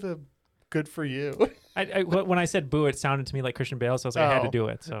did you do the good for you? When I said boo, it sounded to me like Christian Bale, so I was like, I had to do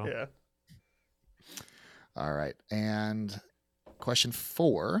it. So yeah. All right. And question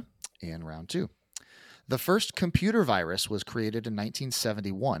 4 in round 2. The first computer virus was created in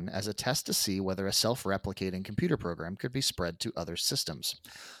 1971 as a test to see whether a self-replicating computer program could be spread to other systems.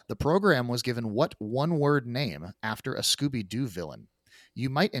 The program was given what one-word name after a Scooby-Doo villain? You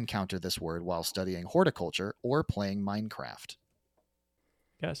might encounter this word while studying horticulture or playing Minecraft.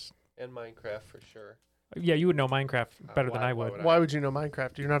 guess. And Minecraft for sure. Yeah, you would know Minecraft better than I would. Why would you know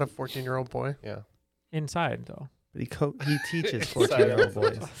Minecraft? You're not a 14-year-old boy. Yeah. Inside, though. But he teaches 14-year-old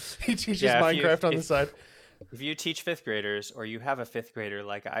boys. He teaches Minecraft on the side. If you teach 5th graders or you have a 5th grader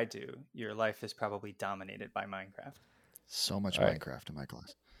like I do, your life is probably dominated by Minecraft. So much Minecraft in my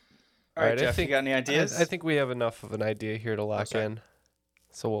class. All right, Jeff, you got any ideas? I think we have enough of an idea here to lock in.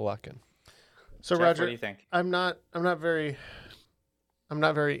 So we'll lock in. So Jeff, Roger, what do you think? I'm not very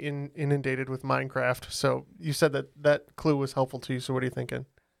inundated with Minecraft. So you said that clue was helpful to you. So what are you thinking?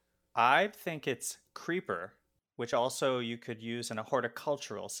 I think it's creeper, which also you could use in a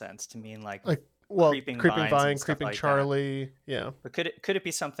horticultural sense to mean creeping vine, stuff creeping like Charlie. That. Yeah. But could it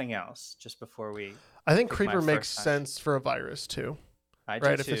be something else? Just before we, I think take creeper my makes first sense for a virus too. I do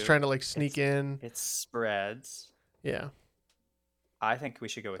right, if too. it's trying to sneak in, it spreads. Yeah. I think we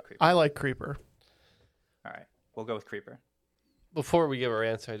should go with creeper. I like creeper. All right, we'll go with creeper. Before we give our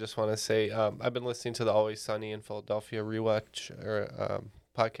answer, I just want to say I've been listening to the Always Sunny in Philadelphia rewatch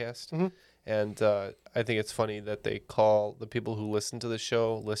podcast, and I think it's funny that they call the people who listen to the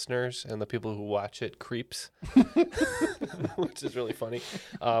show listeners and the people who watch it creeps, which is really funny.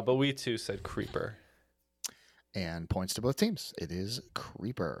 But we too said creeper. And points to both teams. It is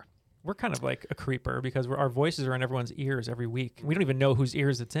creeper. We're kind of like a creeper because our voices are in everyone's ears every week. We don't even know whose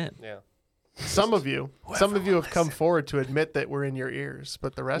ears it's in. Yeah. Some of you have come forward to admit that we're in your ears,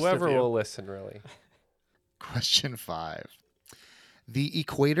 but the rest Whoever of you will listen, really. Question 5. The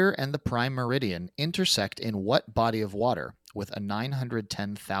equator and the prime meridian intersect in what body of water with a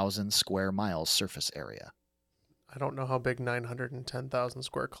 910,000 square miles surface area? I don't know how big 910,000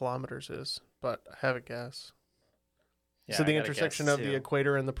 square kilometers is, but I have a guess. Yeah, So the I got a intersection guess, of the too.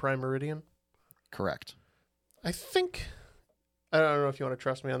 equator and the prime meridian? Correct. I think, I don't know if you want to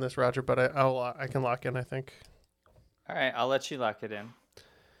trust me on this, Roger, but I can lock in, I think. All right, I'll let you lock it in.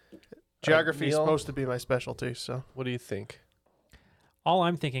 Geography is Neil? supposed to be my specialty, so. What do you think? All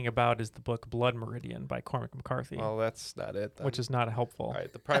I'm thinking about is the book Blood Meridian by Cormac McCarthy. Well, that's not it, then. Which is not helpful. All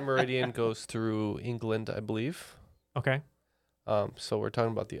right, the prime meridian goes through England, I believe. Okay. So we're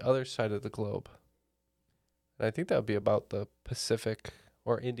talking about the other side of the globe. And I think that would be about the Pacific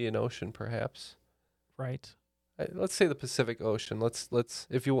or Indian Ocean, perhaps. Right. Let's say the Pacific Ocean. Let's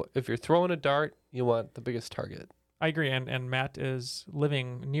if you're throwing a dart, you want the biggest target. I agree, and Matt is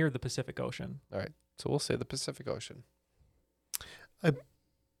living near the Pacific Ocean. All right, so we'll say the Pacific Ocean. I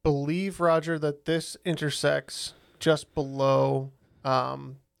believe, Roger, that this intersects just below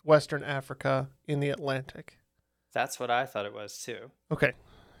Western Africa in the Atlantic. That's what I thought it was too. Okay.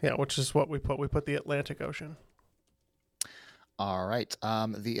 Yeah, which is what we put. We put the Atlantic Ocean. All right.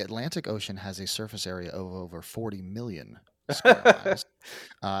 The Atlantic Ocean has a surface area of over 40 million square miles.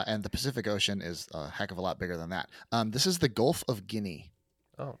 And the Pacific Ocean is a heck of a lot bigger than that. This is the Gulf of Guinea.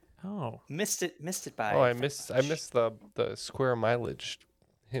 Oh. Missed it by. Oh, I missed the square mileage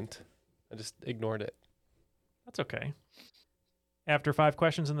hint. I just ignored it. That's okay. After 5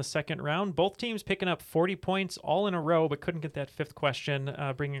 questions in the second round, both teams picking up 40 points all in a row, but couldn't get that 5th question,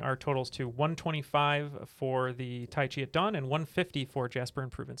 bringing our totals to 125 for the Tai Chi at Dawn and 150 for Jasper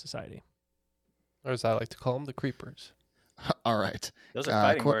Improvement Society. Or as I like to call them, the creepers. All right. Those are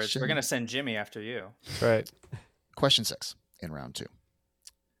fighting words. We're going to send Jimmy after you. That's right. Question 6 in round 2.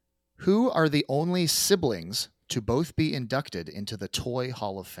 Who are the only siblings to both be inducted into the Toy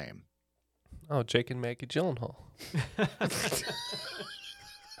Hall of Fame? Oh, Jake and Maggie Gyllenhaal.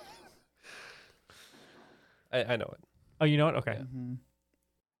 I know it. Oh, you know it? Okay. Mm-hmm.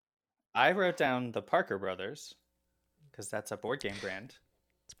 I wrote down the Parker Brothers because that's a board game brand.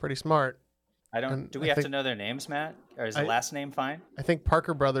 It's pretty smart. Do we have to know their names, Matt? Or is the last name fine? I think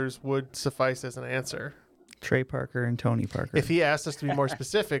Parker Brothers would suffice as an answer. Trey Parker and Tony Parker. If he asked us to be more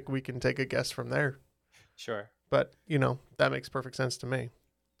specific, we can take a guess from there. Sure. But, that makes perfect sense to me.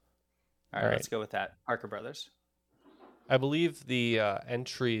 All right, let's go with that. Parker Brothers. I believe the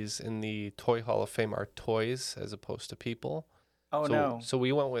entries in the Toy Hall of Fame are toys as opposed to people. Oh, no. So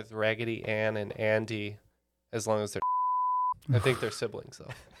we went with Raggedy Ann and Andy as long as they're I think they're siblings,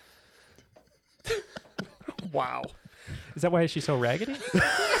 though. Wow. Is that why she's so raggedy?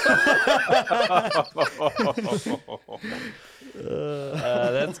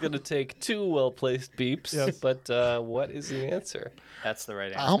 That's going to take 2 well-placed beeps, Yes. but what is the answer? That's the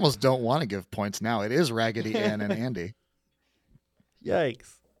right answer. I almost don't want to give points now. It is Raggedy Ann and Andy.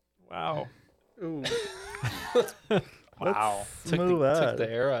 Yikes. Wow. Ooh. Wow. Took the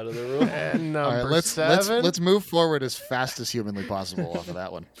air out of the room. And All number right, 7. let's move forward as fast as humanly possible off of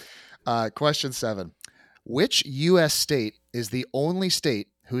that one. Question 7. Which U.S. state is the only state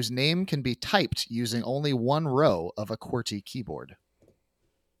whose name can be typed using only one row of a QWERTY keyboard?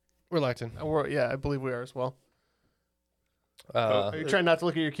 We're locked in. Yeah, I believe we are as well. Are you trying not to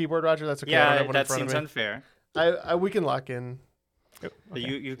look at your keyboard, Roger? That's okay. I don't Yeah, have one in that front of seems me. unfair. We can lock in.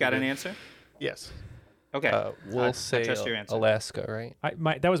 You've got an answer? Yes. Okay. We'll say trust your answer. Alaska,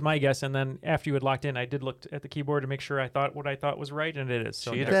 right? That was my guess, and then after you had locked in, I did look at the keyboard to make sure I thought what I thought was right, and it is.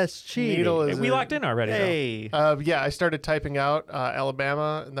 So That's cheating. we locked in already. Hey. Yeah, I started typing out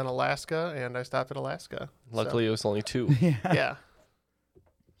Alabama and then Alaska, and I stopped at Alaska. Luckily, it was only 2. Yeah.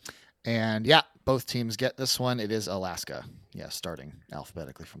 And yeah, both teams get this one. It is Alaska. Yeah, starting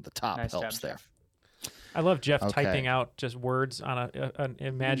alphabetically from the top Nice helps job, there. Jeff. I love Jeff Okay. typing out just words on an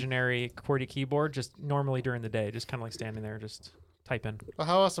imaginary QWERTY keyboard, just normally during the day, just kind of like standing there, just typing. Well,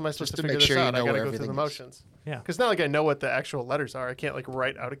 how else am I supposed Just to to figure make this sure you out? I know gotta where go through the everything is. motions. Yeah. Because not like I know what the actual letters are. I can't like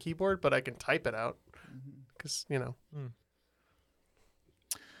write out a keyboard, but I can type it out. Because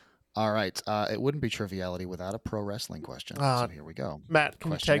All right. It wouldn't be triviality without a pro wrestling question. So here we go. Matt,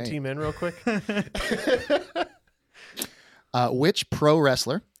 can Question you tag 8. team in real quick? Which pro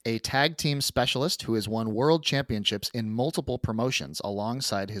wrestler, a tag team specialist who has won world championships in multiple promotions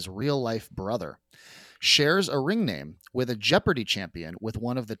alongside his real-life brother, shares a ring name with a Jeopardy champion with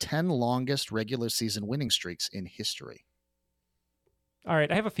one of the 10 longest regular season winning streaks in history? All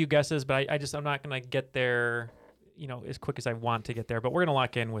right, I have a few guesses, but I'm not going to get there, as quick as I want to get there. But we're going to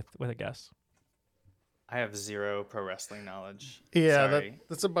lock in with a guess. I have zero pro wrestling knowledge. Yeah, Sorry.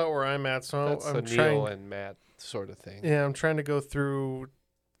 that's about where I'm at. So That's I'm a trying. Neil and Matt sort of thing. Yeah, I'm trying to go through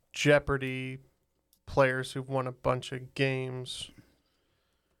Jeopardy players who've won a bunch of games.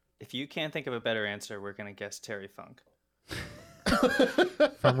 If you can't think of a better answer, we're going to guess Terry Funk.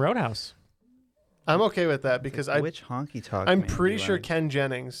 From Roadhouse. I'm okay with that because Which honky tonk? I'm man pretty do sure I- Ken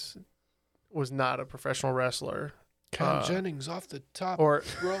Jennings was not a professional wrestler. Ken Jennings off the top Or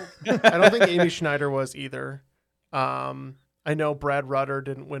row. I don't think Amy Schneider was either. I know Brad Rutter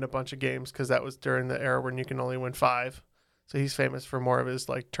didn't win a bunch of games because that was during the era when you can only win 5. So he's famous for more of his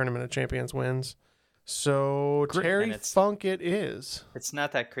like Tournament of Champions wins. So Terry And it's- Funk it is. It's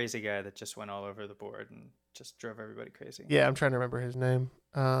not that crazy guy that just went all over the board and just drove everybody crazy. Yeah, I'm trying to remember his name.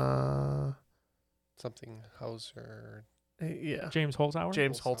 Something Hauser. Yeah. James Holzhauer?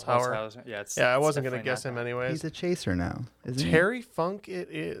 James Holzhauer. Holzhauer. Yeah, I it's wasn't going to definitely guess not him that. anyways. He's a chaser now, isn't he? Terry Funk it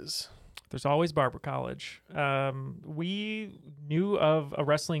is. There's always Barber College. We knew of a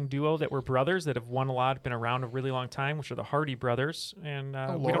wrestling duo that were brothers that have won a lot, been around a really long time, which are the Hardy brothers. And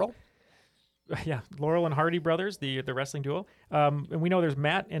Laurel? Yeah, Laurel and Hardy brothers, the wrestling duo. And we know there's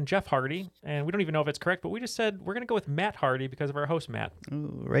Matt and Jeff Hardy, and we don't even know if it's correct, but we just said we're going to go with Matt Hardy because of our host, Matt.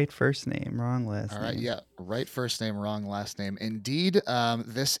 Ooh, right first name, wrong last All name. right, yeah, right first name, wrong last name. Indeed,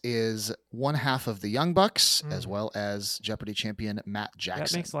 this is one half of the Young Bucks as well as Jeopardy champion Matt Jackson.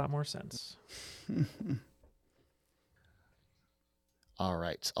 That makes a lot more sense. All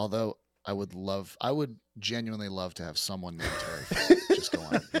right. Although I would genuinely love to have someone named Terry Funk just go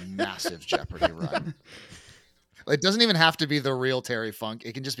on a massive Jeopardy run. It doesn't even have to be the real Terry Funk.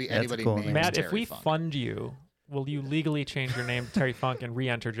 It can just be That's a anybody cool named name. Matt, Terry if we Funk. fund you, will you legally change your name to Terry Funk and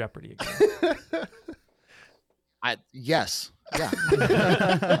re-enter Jeopardy again? Yes. Yeah.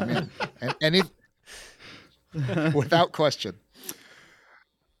 I mean, any without question.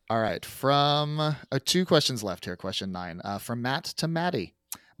 All right. From 2 questions left here. Question 9. From Matt to Maddie.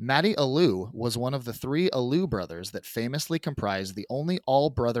 Matty Alou was one of the 3 Alou brothers that famously comprised the only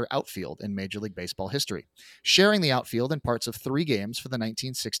all-brother outfield in Major League Baseball history, sharing the outfield in parts of 3 games for the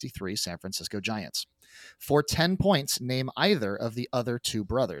 1963 San Francisco Giants. For 10 points, name either of the other 2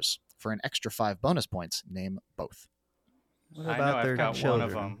 brothers. For an extra 5 bonus points, name both. What I about know their I've got children? one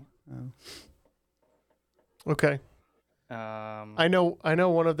of them. Oh. Okay. I know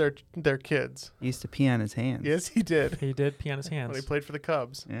one of their kids. He used to pee on his hands. Yes, he did. He did pee on his hands. When he played for the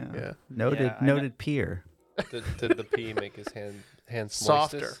Cubs. Yeah. Yeah. Noted Yeah, I noted peer. Did the pee make his hands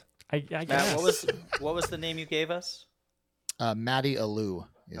Softer. moistest? I Matt, guess. what was the name you gave us? Matty Alou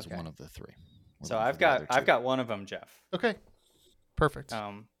is Okay. one of the 3. We're So looking I've for the other got 2. one of them, Jeff. Okay. Perfect.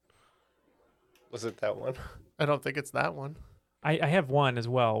 Was it that one? I don't think it's that one. I have one as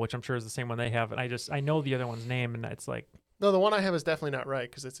well, which I'm sure is the same one they have, and I know the other one's name, and it's like, No, the one I have is definitely not right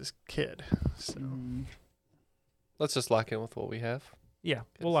because it's his kid. So Let's just lock in with what we have. yeah,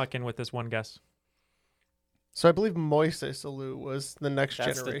 we'll lock in with this one guess. So I believe Moises Alou was the next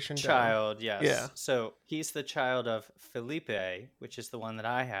That's generation the down. child, yes. Yeah. So he's the child of Felipe, which is the one that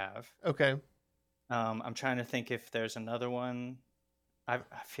I have. Okay. I'm trying to think if there's another one. I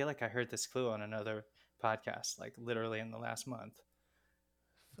feel like I heard this clue on another podcast, like literally in the last month.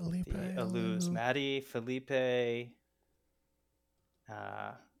 Felipe The Alous, Alou. Maddie, Felipe.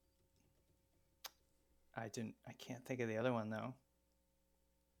 I can't think of the other one though.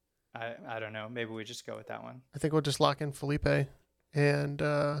 I don't know. Maybe we just go with that one. I think we'll just lock in Felipe and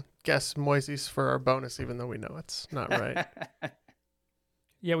guess Moises for our bonus, even though we know it's not right.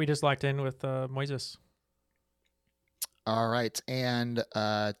 Yeah, we just locked in with Moises. All right. And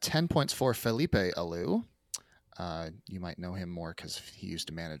 10 points for Felipe Alou. You might know him more because he used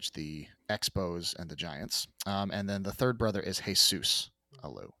to manage the Expos and the Giants. And then the third brother is Jesus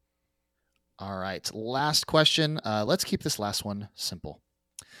Alou. All right. Last question. Let's keep this last one simple.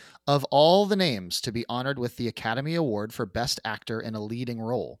 Of all the names to be honored with the Academy Award for Best Actor in a Leading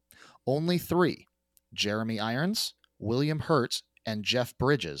Role, only 3, Jeremy Irons, William Hurt, and Jeff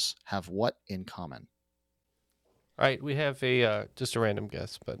Bridges, have what in common? All right, we have just a random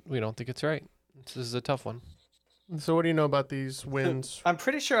guess, but we don't think it's right. This is a tough one. So what do you know about these wins? I'm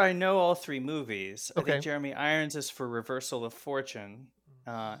pretty sure I know all 3 movies. I Okay. think Jeremy Irons is for Reversal of Fortune,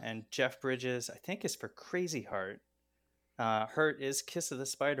 and Jeff Bridges, I think, is for Crazy Heart. Hurt is Kiss of the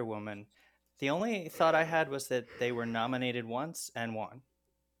Spider Woman. The only thought I had was that they were nominated once and won.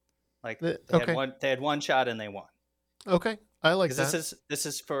 Like they had one shot and they won. Okay, I like that. This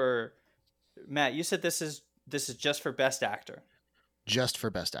is for Matt. You said this is just for Best Actor. Just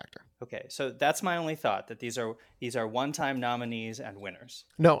for Best Actor. Okay, so that's my only thought, that these are one-time nominees and winners.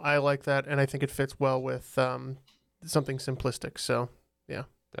 No, I like that, and I think it fits well with something simplistic. So yeah,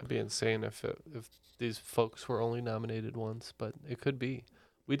 that'd be insane if these folks were only nominated once, but it could be.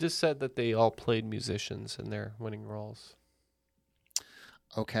 We just said that they all played musicians in their winning roles.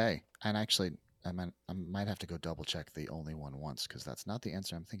 Okay, and actually, I might have to go double check the only one once because that's not the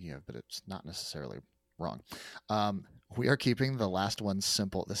answer I'm thinking of, but it's not necessarily wrong. We are keeping the last one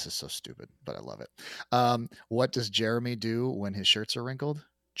simple. This is so stupid, but I love it. What does Jeremy do when his shirts are wrinkled?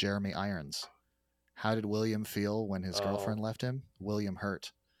 Jeremy irons. How did William feel when his girlfriend left him? William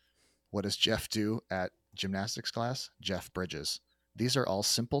hurt. What does Jeff do at gymnastics class? Jeff Bridges. These are all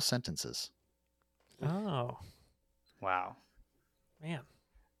simple sentences. Oh. Wow. Man.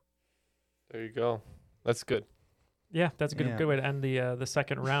 There you go. That's good. Yeah, that's a good way to end the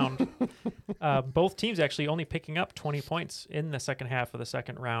second round. Both teams actually only picking up 20 points in the second half of the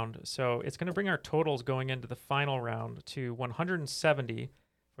second round. So it's going to bring our totals going into the final round to 170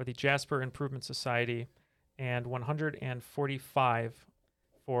 for the Jasper Improvement Society and 145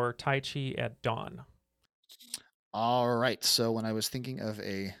 for Tai Chi at Dawn. All right. So when I was thinking of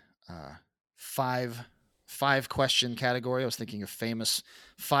a five question category, I was thinking of famous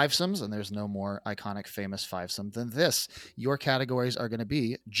fivesomes, and there's no more iconic famous fivesome than this. Your categories are going to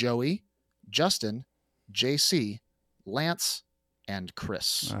be Joey, Justin, JC, Lance, and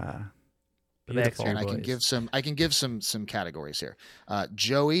Chris. And I can give some categories here.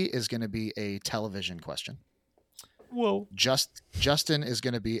 Joey is going to be a television question. Whoa. Justin is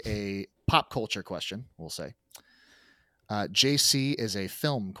going to be a pop culture question, we'll say. JC is a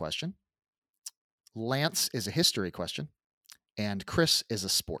film question. Lance is a history question. And Chris is a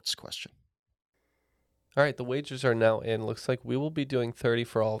sports question. All right, the wagers are now in. Looks like we will be doing 30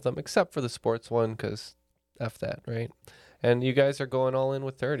 for all of them, except for the sports one, because F that, right? And you guys are going all in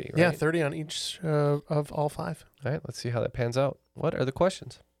with 30, right? Yeah, 30 on each of all 5. All right, let's see how that pans out. What are the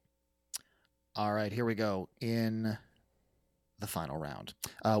questions? All right, here we go. In the final round,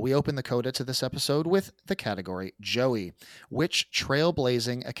 we open the coda to this episode with the category Joey. Which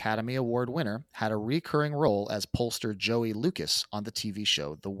trailblazing Academy Award winner had a recurring role as pollster Joey Lucas on the TV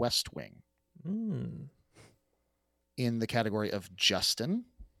show The West Wing? In the category of Justin,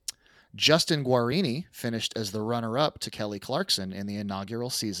 Justin Guarini finished as the runner-up to Kelly Clarkson in the inaugural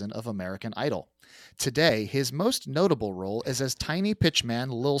season of American Idol. Today, his most notable role is as tiny pitchman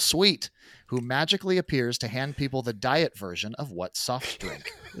Lil Sweet, who magically appears to hand people the diet version of what soft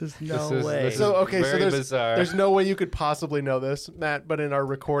drink? There's no way. So there's bizarre. There's no way you could possibly know this, Matt, but in our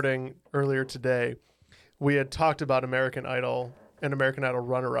recording earlier today, we had talked about American Idol and American Idol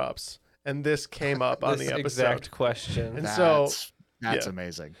runner-ups, and this came up on the episode. Exact question. And that's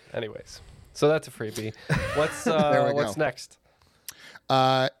amazing. Anyways, so that's a freebie. What's next?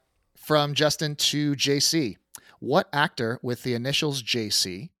 From Justin to JC. What actor with the initials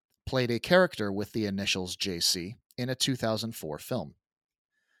JC played a character with the initials JC in a 2004 film?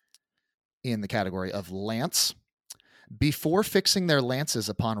 In the category of Lance, before fixing their lances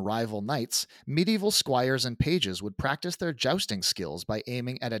upon rival knights, medieval squires and pages would practice their jousting skills by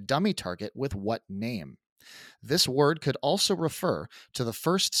aiming at a dummy target with what name? This word could also refer to the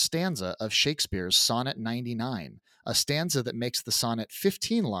first stanza of Shakespeare's Sonnet 99, a stanza that makes the sonnet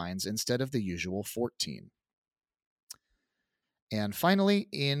 15 lines instead of the usual 14. And finally,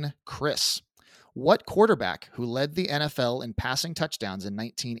 in Chris, What quarterback who led the NFL in passing touchdowns in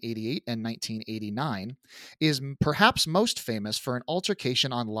 1988 and 1989 is perhaps most famous for an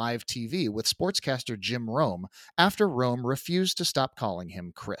altercation on live TV with sportscaster Jim Rome after Rome refused to stop calling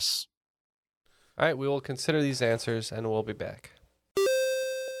him Chris? All right, we will consider these answers and we'll be back.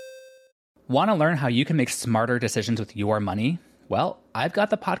 Want to learn how you can make smarter decisions with your money? Well, I've got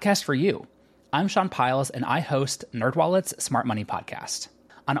the podcast for you. I'm Sean Piles, and I host NerdWallet's Smart Money Podcast.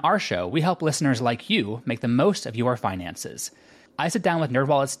 On our show, we help listeners like you make the most of your finances. I sit down with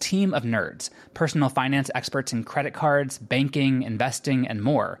NerdWallet's team of nerds, personal finance experts in credit cards, banking, investing, and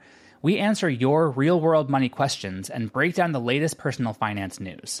more. We answer your real-world money questions and break down the latest personal finance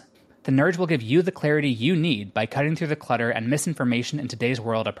news. The nerds will give you the clarity you need by cutting through the clutter and misinformation in today's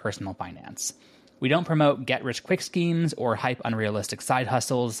world of personal finance. We don't promote get-rich-quick schemes or hype unrealistic side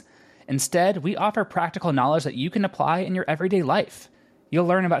hustles. Instead, we offer practical knowledge that you can apply in your everyday life. You'll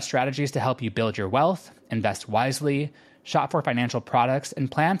learn about strategies to help you build your wealth, invest wisely, shop for financial products,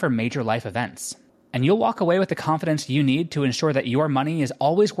 and plan for major life events. And you'll walk away with the confidence you need to ensure that your money is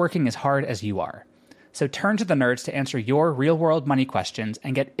always working as hard as you are. So turn to the nerds to answer your real-world money questions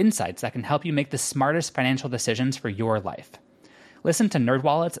and get insights that can help you make the smartest financial decisions for your life. Listen to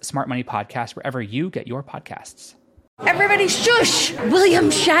NerdWallet's Smart Money Podcast wherever you get your podcasts. Everybody shush! William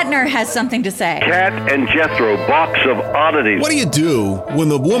Shatner has something to say. Cat and Jethro, box of oddities. What do you do when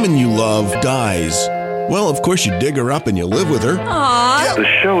the woman you love dies? Well, of course you dig her up and you live with her. Aww. The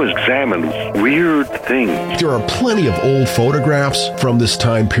show examines weird things. There are plenty of old photographs from this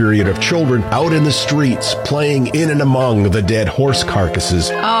time period of children out in the streets playing in and among the dead horse carcasses.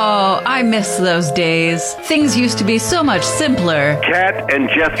 Oh, I miss those days. Things used to be so much simpler. Cat and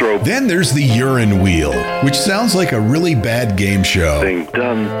Jethro. Then there's the urine wheel, which sounds like a really bad game show. They've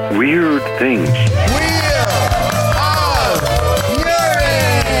done weird things.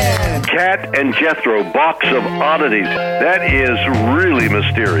 Cat and Jethro, box of oddities. That is really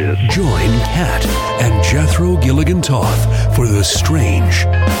mysterious. Join Cat and Jethro Gilligan Toth for the strange,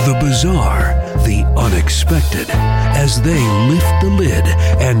 the bizarre, the unexpected, as they lift the lid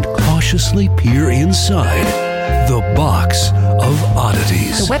and cautiously peer inside the Box of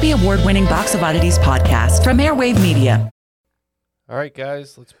Oddities. The Webby Award-winning Box of Oddities podcast from Airwave Media. All right,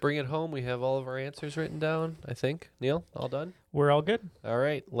 guys, let's bring it home. We have all of our answers written down, I think. Neil, all done? We're all good. All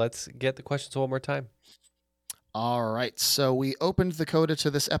right, let's get the questions one more time. All right, so we opened the coda to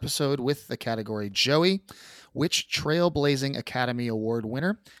this episode with the category Joey. Which trailblazing Academy Award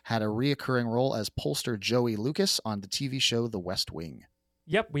winner had a reoccurring role as pollster Joey Lucas on the TV show The West Wing?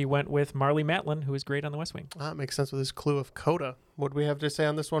 Yep, we went with Marlee Matlin, who is great on The West Wing. That makes sense with his clue of coda. What do we have to say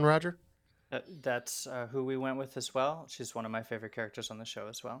on this one, Roger? That's who we went with as well. She's one of my favorite characters on the show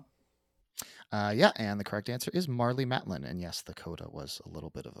as well. Yeah, and the correct answer is Marlee Matlin. And yes, the coda was a little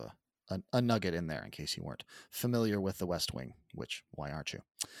bit of a nugget in there in case you weren't familiar with The West Wing, which, why aren't you?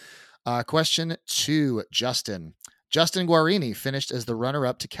 Question 2, Justin. Justin Guarini finished as the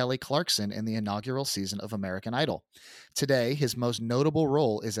runner-up to Kelly Clarkson in the inaugural season of American Idol. Today, his most notable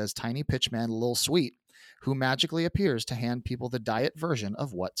role is as tiny pitchman Lil Sweet, who magically appears to hand people the diet version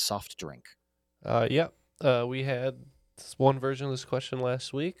of what soft drink? We had one version of this question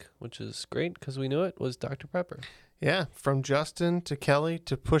last week, which is great because we knew it was Dr. Pepper. Yeah, from Justin to Kelly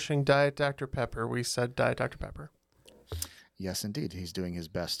to pushing Diet Dr. Pepper, we said Diet Dr. Pepper. Yes, indeed. He's doing his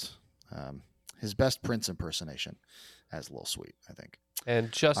best Prince impersonation as Lil Sweet, I think.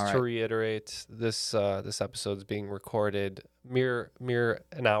 And just to reiterate, this episode is being recorded mere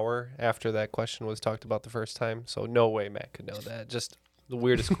an hour after that question was talked about the first time. So no way Matt could know that. Just the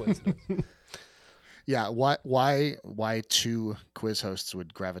weirdest coincidence. Yeah, why two quiz hosts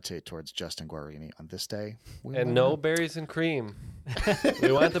would gravitate towards Justin Guarini on this day? And no berries and cream.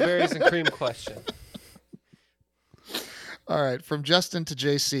 We want the berries and cream question. All right, from Justin to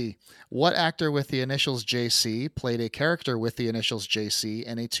JC. What actor with the initials JC played a character with the initials JC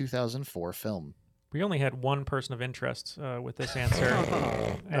in a 2004 film? We only had one person of interest with this answer,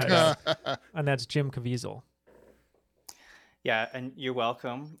 and that's Jim Caviezel. Yeah, and you're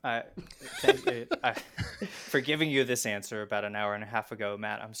welcome. Thank you for giving you this answer about an hour and a half ago,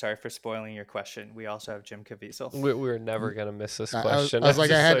 Matt. I'm sorry for spoiling your question. We also have Jim Caviezel. We're never gonna miss this question. I was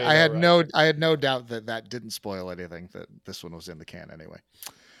like, I had no doubt that didn't spoil anything. That this one was in the can anyway.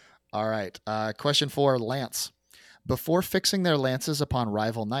 All right, question 4, Lance. Before fixing their lances upon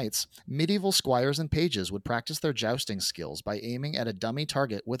rival knights, medieval squires and pages would practice their jousting skills by aiming at a dummy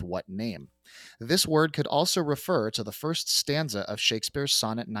target with what name? This word could also refer to the first stanza of Shakespeare's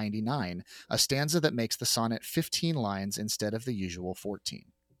Sonnet 99, a stanza that makes the sonnet 15 lines instead of the usual 14.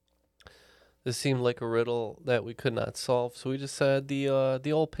 This seemed like a riddle that we could not solve, so we just said the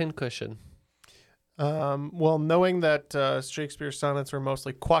old pincushion. Well, knowing that Shakespeare's sonnets were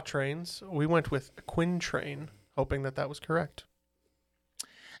mostly quatrains, we went with quintrain, hoping that was correct.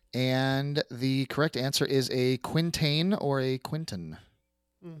 And the correct answer is a quintain or a quinton.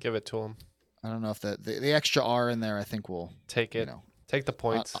 Give it to him. I don't know if the extra R in there, I think will take it. Take the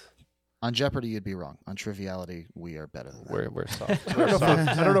points. On Jeopardy, you'd be wrong. On Triviality, we are better than that. We're soft.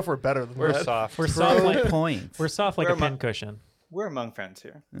 I don't know if we're better than we're that. soft. We're soft like points. We're soft like a pincushion. We're among friends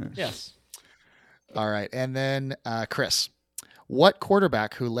here. Yes. All right. And then Chris, what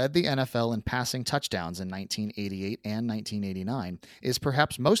quarterback who led the NFL in passing touchdowns in 1988 and 1989 is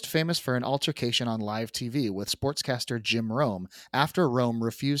perhaps most famous for an altercation on live TV with sportscaster Jim Rome after Rome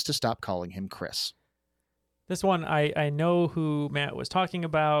refused to stop calling him Chris? This one, I know who Matt was talking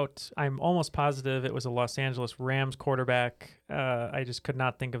about. I'm almost positive it was a Los Angeles Rams quarterback. I just could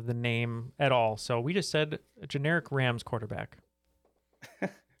not think of the name at all. So we just said a generic Rams quarterback.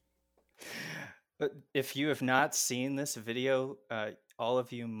 If you have not seen this video, all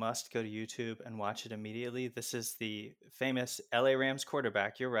of you must go to YouTube and watch it immediately. This is the famous LA Rams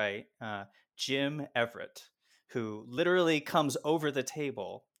quarterback. You're right. Jim Everett, who literally comes over the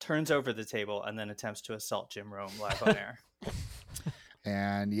table, turns over the table, and then attempts to assault Jim Rome live on air.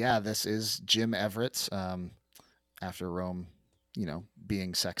 And yeah, this is Jim Everett. After Rome,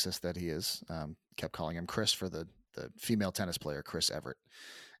 being sexist that he is, kept calling him Chris for the female tennis player, Chris Everett.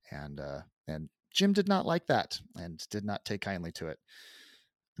 And Jim did not like that and did not take kindly to it.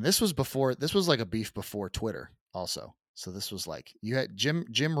 And this was like a beef before Twitter also. So this was like you had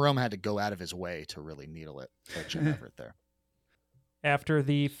Jim Rome had to go out of his way to really needle it at Jim Everett there. After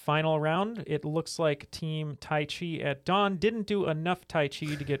the final round, it looks like Team Tai Chi at Dawn didn't do enough Tai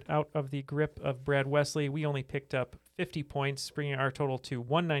Chi to get out of the grip of Brad Wesley. We only picked up 50 points, bringing our total to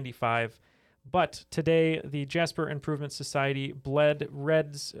 195. But today, the Jasper Improvement Society bled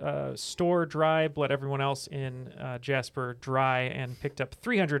Red's store dry, bled everyone else in Jasper dry, and picked up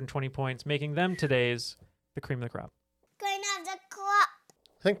 320 points, making them today's the cream of the crop. Cream of the crop.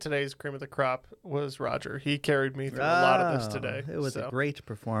 I think today's cream of the crop was Roger. He carried me through a lot of this today. It was a great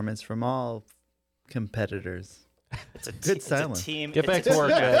performance from all competitors. It's a good silence. It's a team. Get back to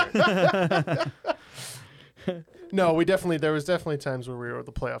work. No, there was definitely times where we were able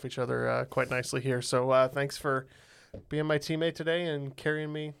to play off each other quite nicely here. So thanks for being my teammate today and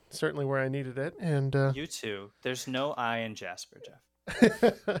carrying me certainly where I needed it. And you too. There's no I in Jasper, Jeff.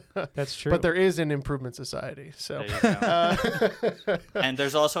 That's true. But there is an improvement society. So there you go. And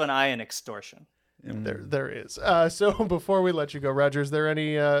there's also an I in extortion. There is. So before we let you go, Roger, is there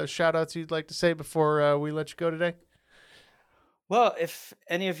any shout outs you'd like to say before we let you go today? Well, if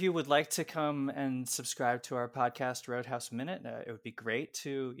any of you would like to come and subscribe to our podcast, Roadhouse Minute, it would be great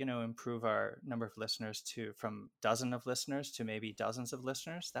to, improve our number of listeners from dozen of listeners to maybe dozens of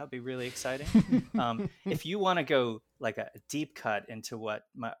listeners. That would be really exciting. If you want to go like a deep cut into what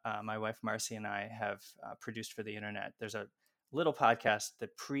my wife Marcy and I have produced for the internet, there's a little podcast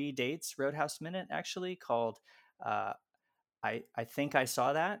that predates Roadhouse Minute, actually, called I Think I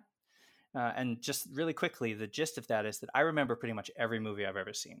Saw That. And just really quickly, the gist of that is that I remember pretty much every movie I've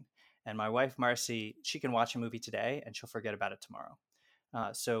ever seen. And my wife, Marcy, she can watch a movie today and she'll forget about it tomorrow.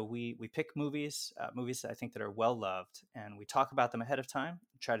 So we pick movies that I think that are well-loved, and we talk about them ahead of time,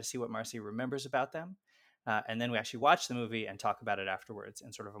 try to see what Marcy remembers about them. And then we actually watch the movie and talk about it afterwards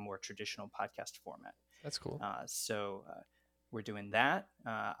in sort of a more traditional podcast format. That's cool. So we're doing that.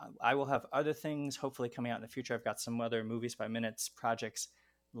 I will have other things hopefully coming out in the future. I've got some other Movies by Minutes projects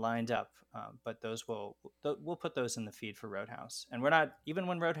lined up, but we'll put those in the feed for Roadhouse. And we're not, even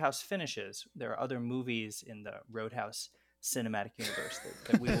when Roadhouse finishes, there are other movies in the Roadhouse cinematic universe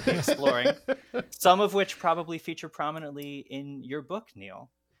that we will be exploring, some of which probably feature prominently in your book, Neil.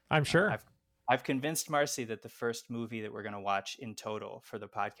 I'm sure. I've convinced Marcy that the first movie that we're going to watch in total for the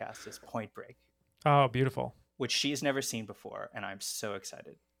podcast is Point Break. Oh, beautiful. Which she's never seen before, and I'm so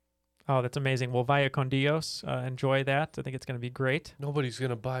excited. Oh, that's amazing. Well, Vaya con Dios. Enjoy that. I think it's going to be great. Nobody's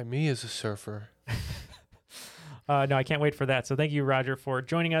going to buy me as a surfer. No, I can't wait for that. So thank you, Roger, for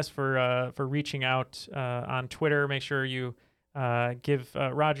joining us, for reaching out on Twitter. Make sure you give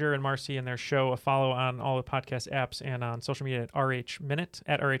Roger and Marcy and their show a follow on all the podcast apps and on social media at RH Minute.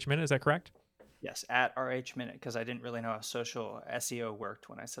 At RH Minute, is that correct? Yes, at RH Minute, because I didn't really know how social SEO worked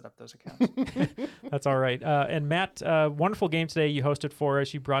when I set up those accounts. That's all right. And Matt, wonderful game today you hosted for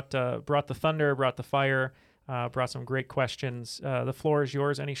us. You brought the thunder, brought the fire, brought some great questions. The floor is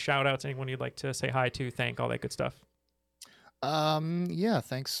yours. Any shout outs, anyone you'd like to say hi to, thank, all that good stuff? Yeah,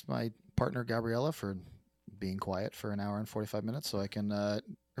 thanks my partner Gabriella for being quiet for an hour and 45 minutes so I can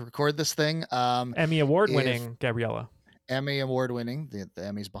record this thing. Emmy Award winning Gabriella. Emmy award winning. The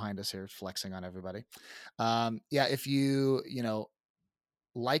Emmy's behind us here, flexing on everybody. If you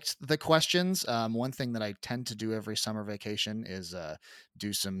liked the questions, one thing that I tend to do every summer vacation is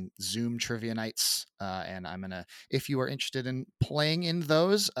do some Zoom trivia nights, and I'm gonna, if you are interested in playing in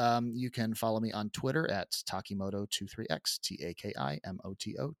those, you can follow me on Twitter at Takimoto23x,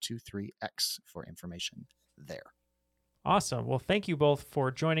 TAKIMOTO23x for information there. Awesome. Well, thank you both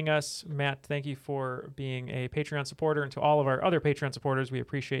for joining us. Matt, thank you for being a Patreon supporter, and to all of our other Patreon supporters, we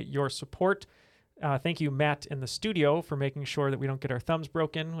appreciate your support. Thank you, Matt, in the studio, for making sure that we don't get our thumbs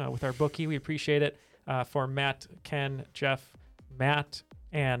broken with our bookie. We appreciate it. For Matt, Ken, Jeff, Matt,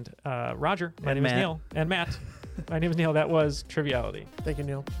 and Roger, my name is Neil. And Matt, my name is Neil. That was Triviality. Thank you,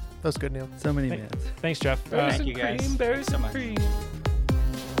 Neil. That was good, Neil. So many Matts. Thanks, Jeff. Thank you, guys. Thank you so much.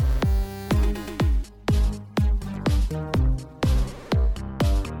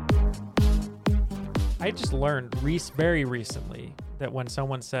 I just learned very recently that when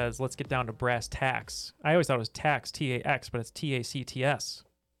someone says, let's get down to brass tacks, I always thought it was tax, T-A-X, but it's T-A-C-T-S.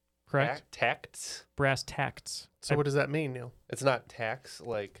 Correct? Tacts? Brass tacts. So what does that mean, Neil? It's not tax,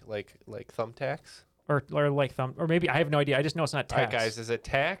 like thumbtacks? Or like thumb, or maybe, I have no idea. I just know it's not tax. All right, guys, is it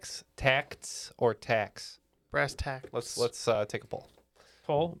tax, tacts, or tax? Brass tacks. Let's take a poll.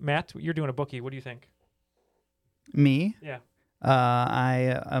 Poll. Matt, you're doing a bookie. What do you think? Me? Yeah.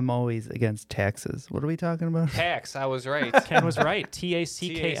 I am always against taxes. What are we talking about? Tax. I was right. Ken was right.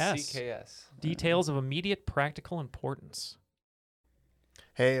 T-A-C-K-S. T-A-C-K-S. Details of immediate practical importance.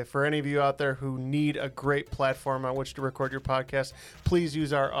 Hey, for any of you out there who need a great platform on which to record your podcast, please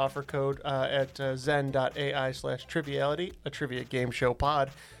use our offer code at zen.ai/triviality, a trivia game show pod.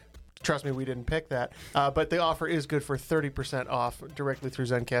 Trust me, we didn't pick that. But the offer is good for 30% off directly through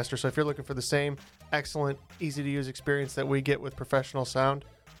Zencastr. So if you're looking for the same excellent, easy-to-use experience that we get with professional sound,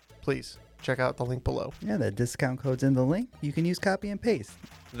 please check out the link below. Yeah, the discount code's in the link. You can use copy and paste.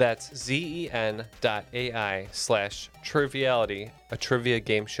 That's zen.ai/triviality, a trivia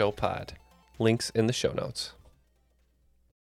game show pod. Links in the show notes.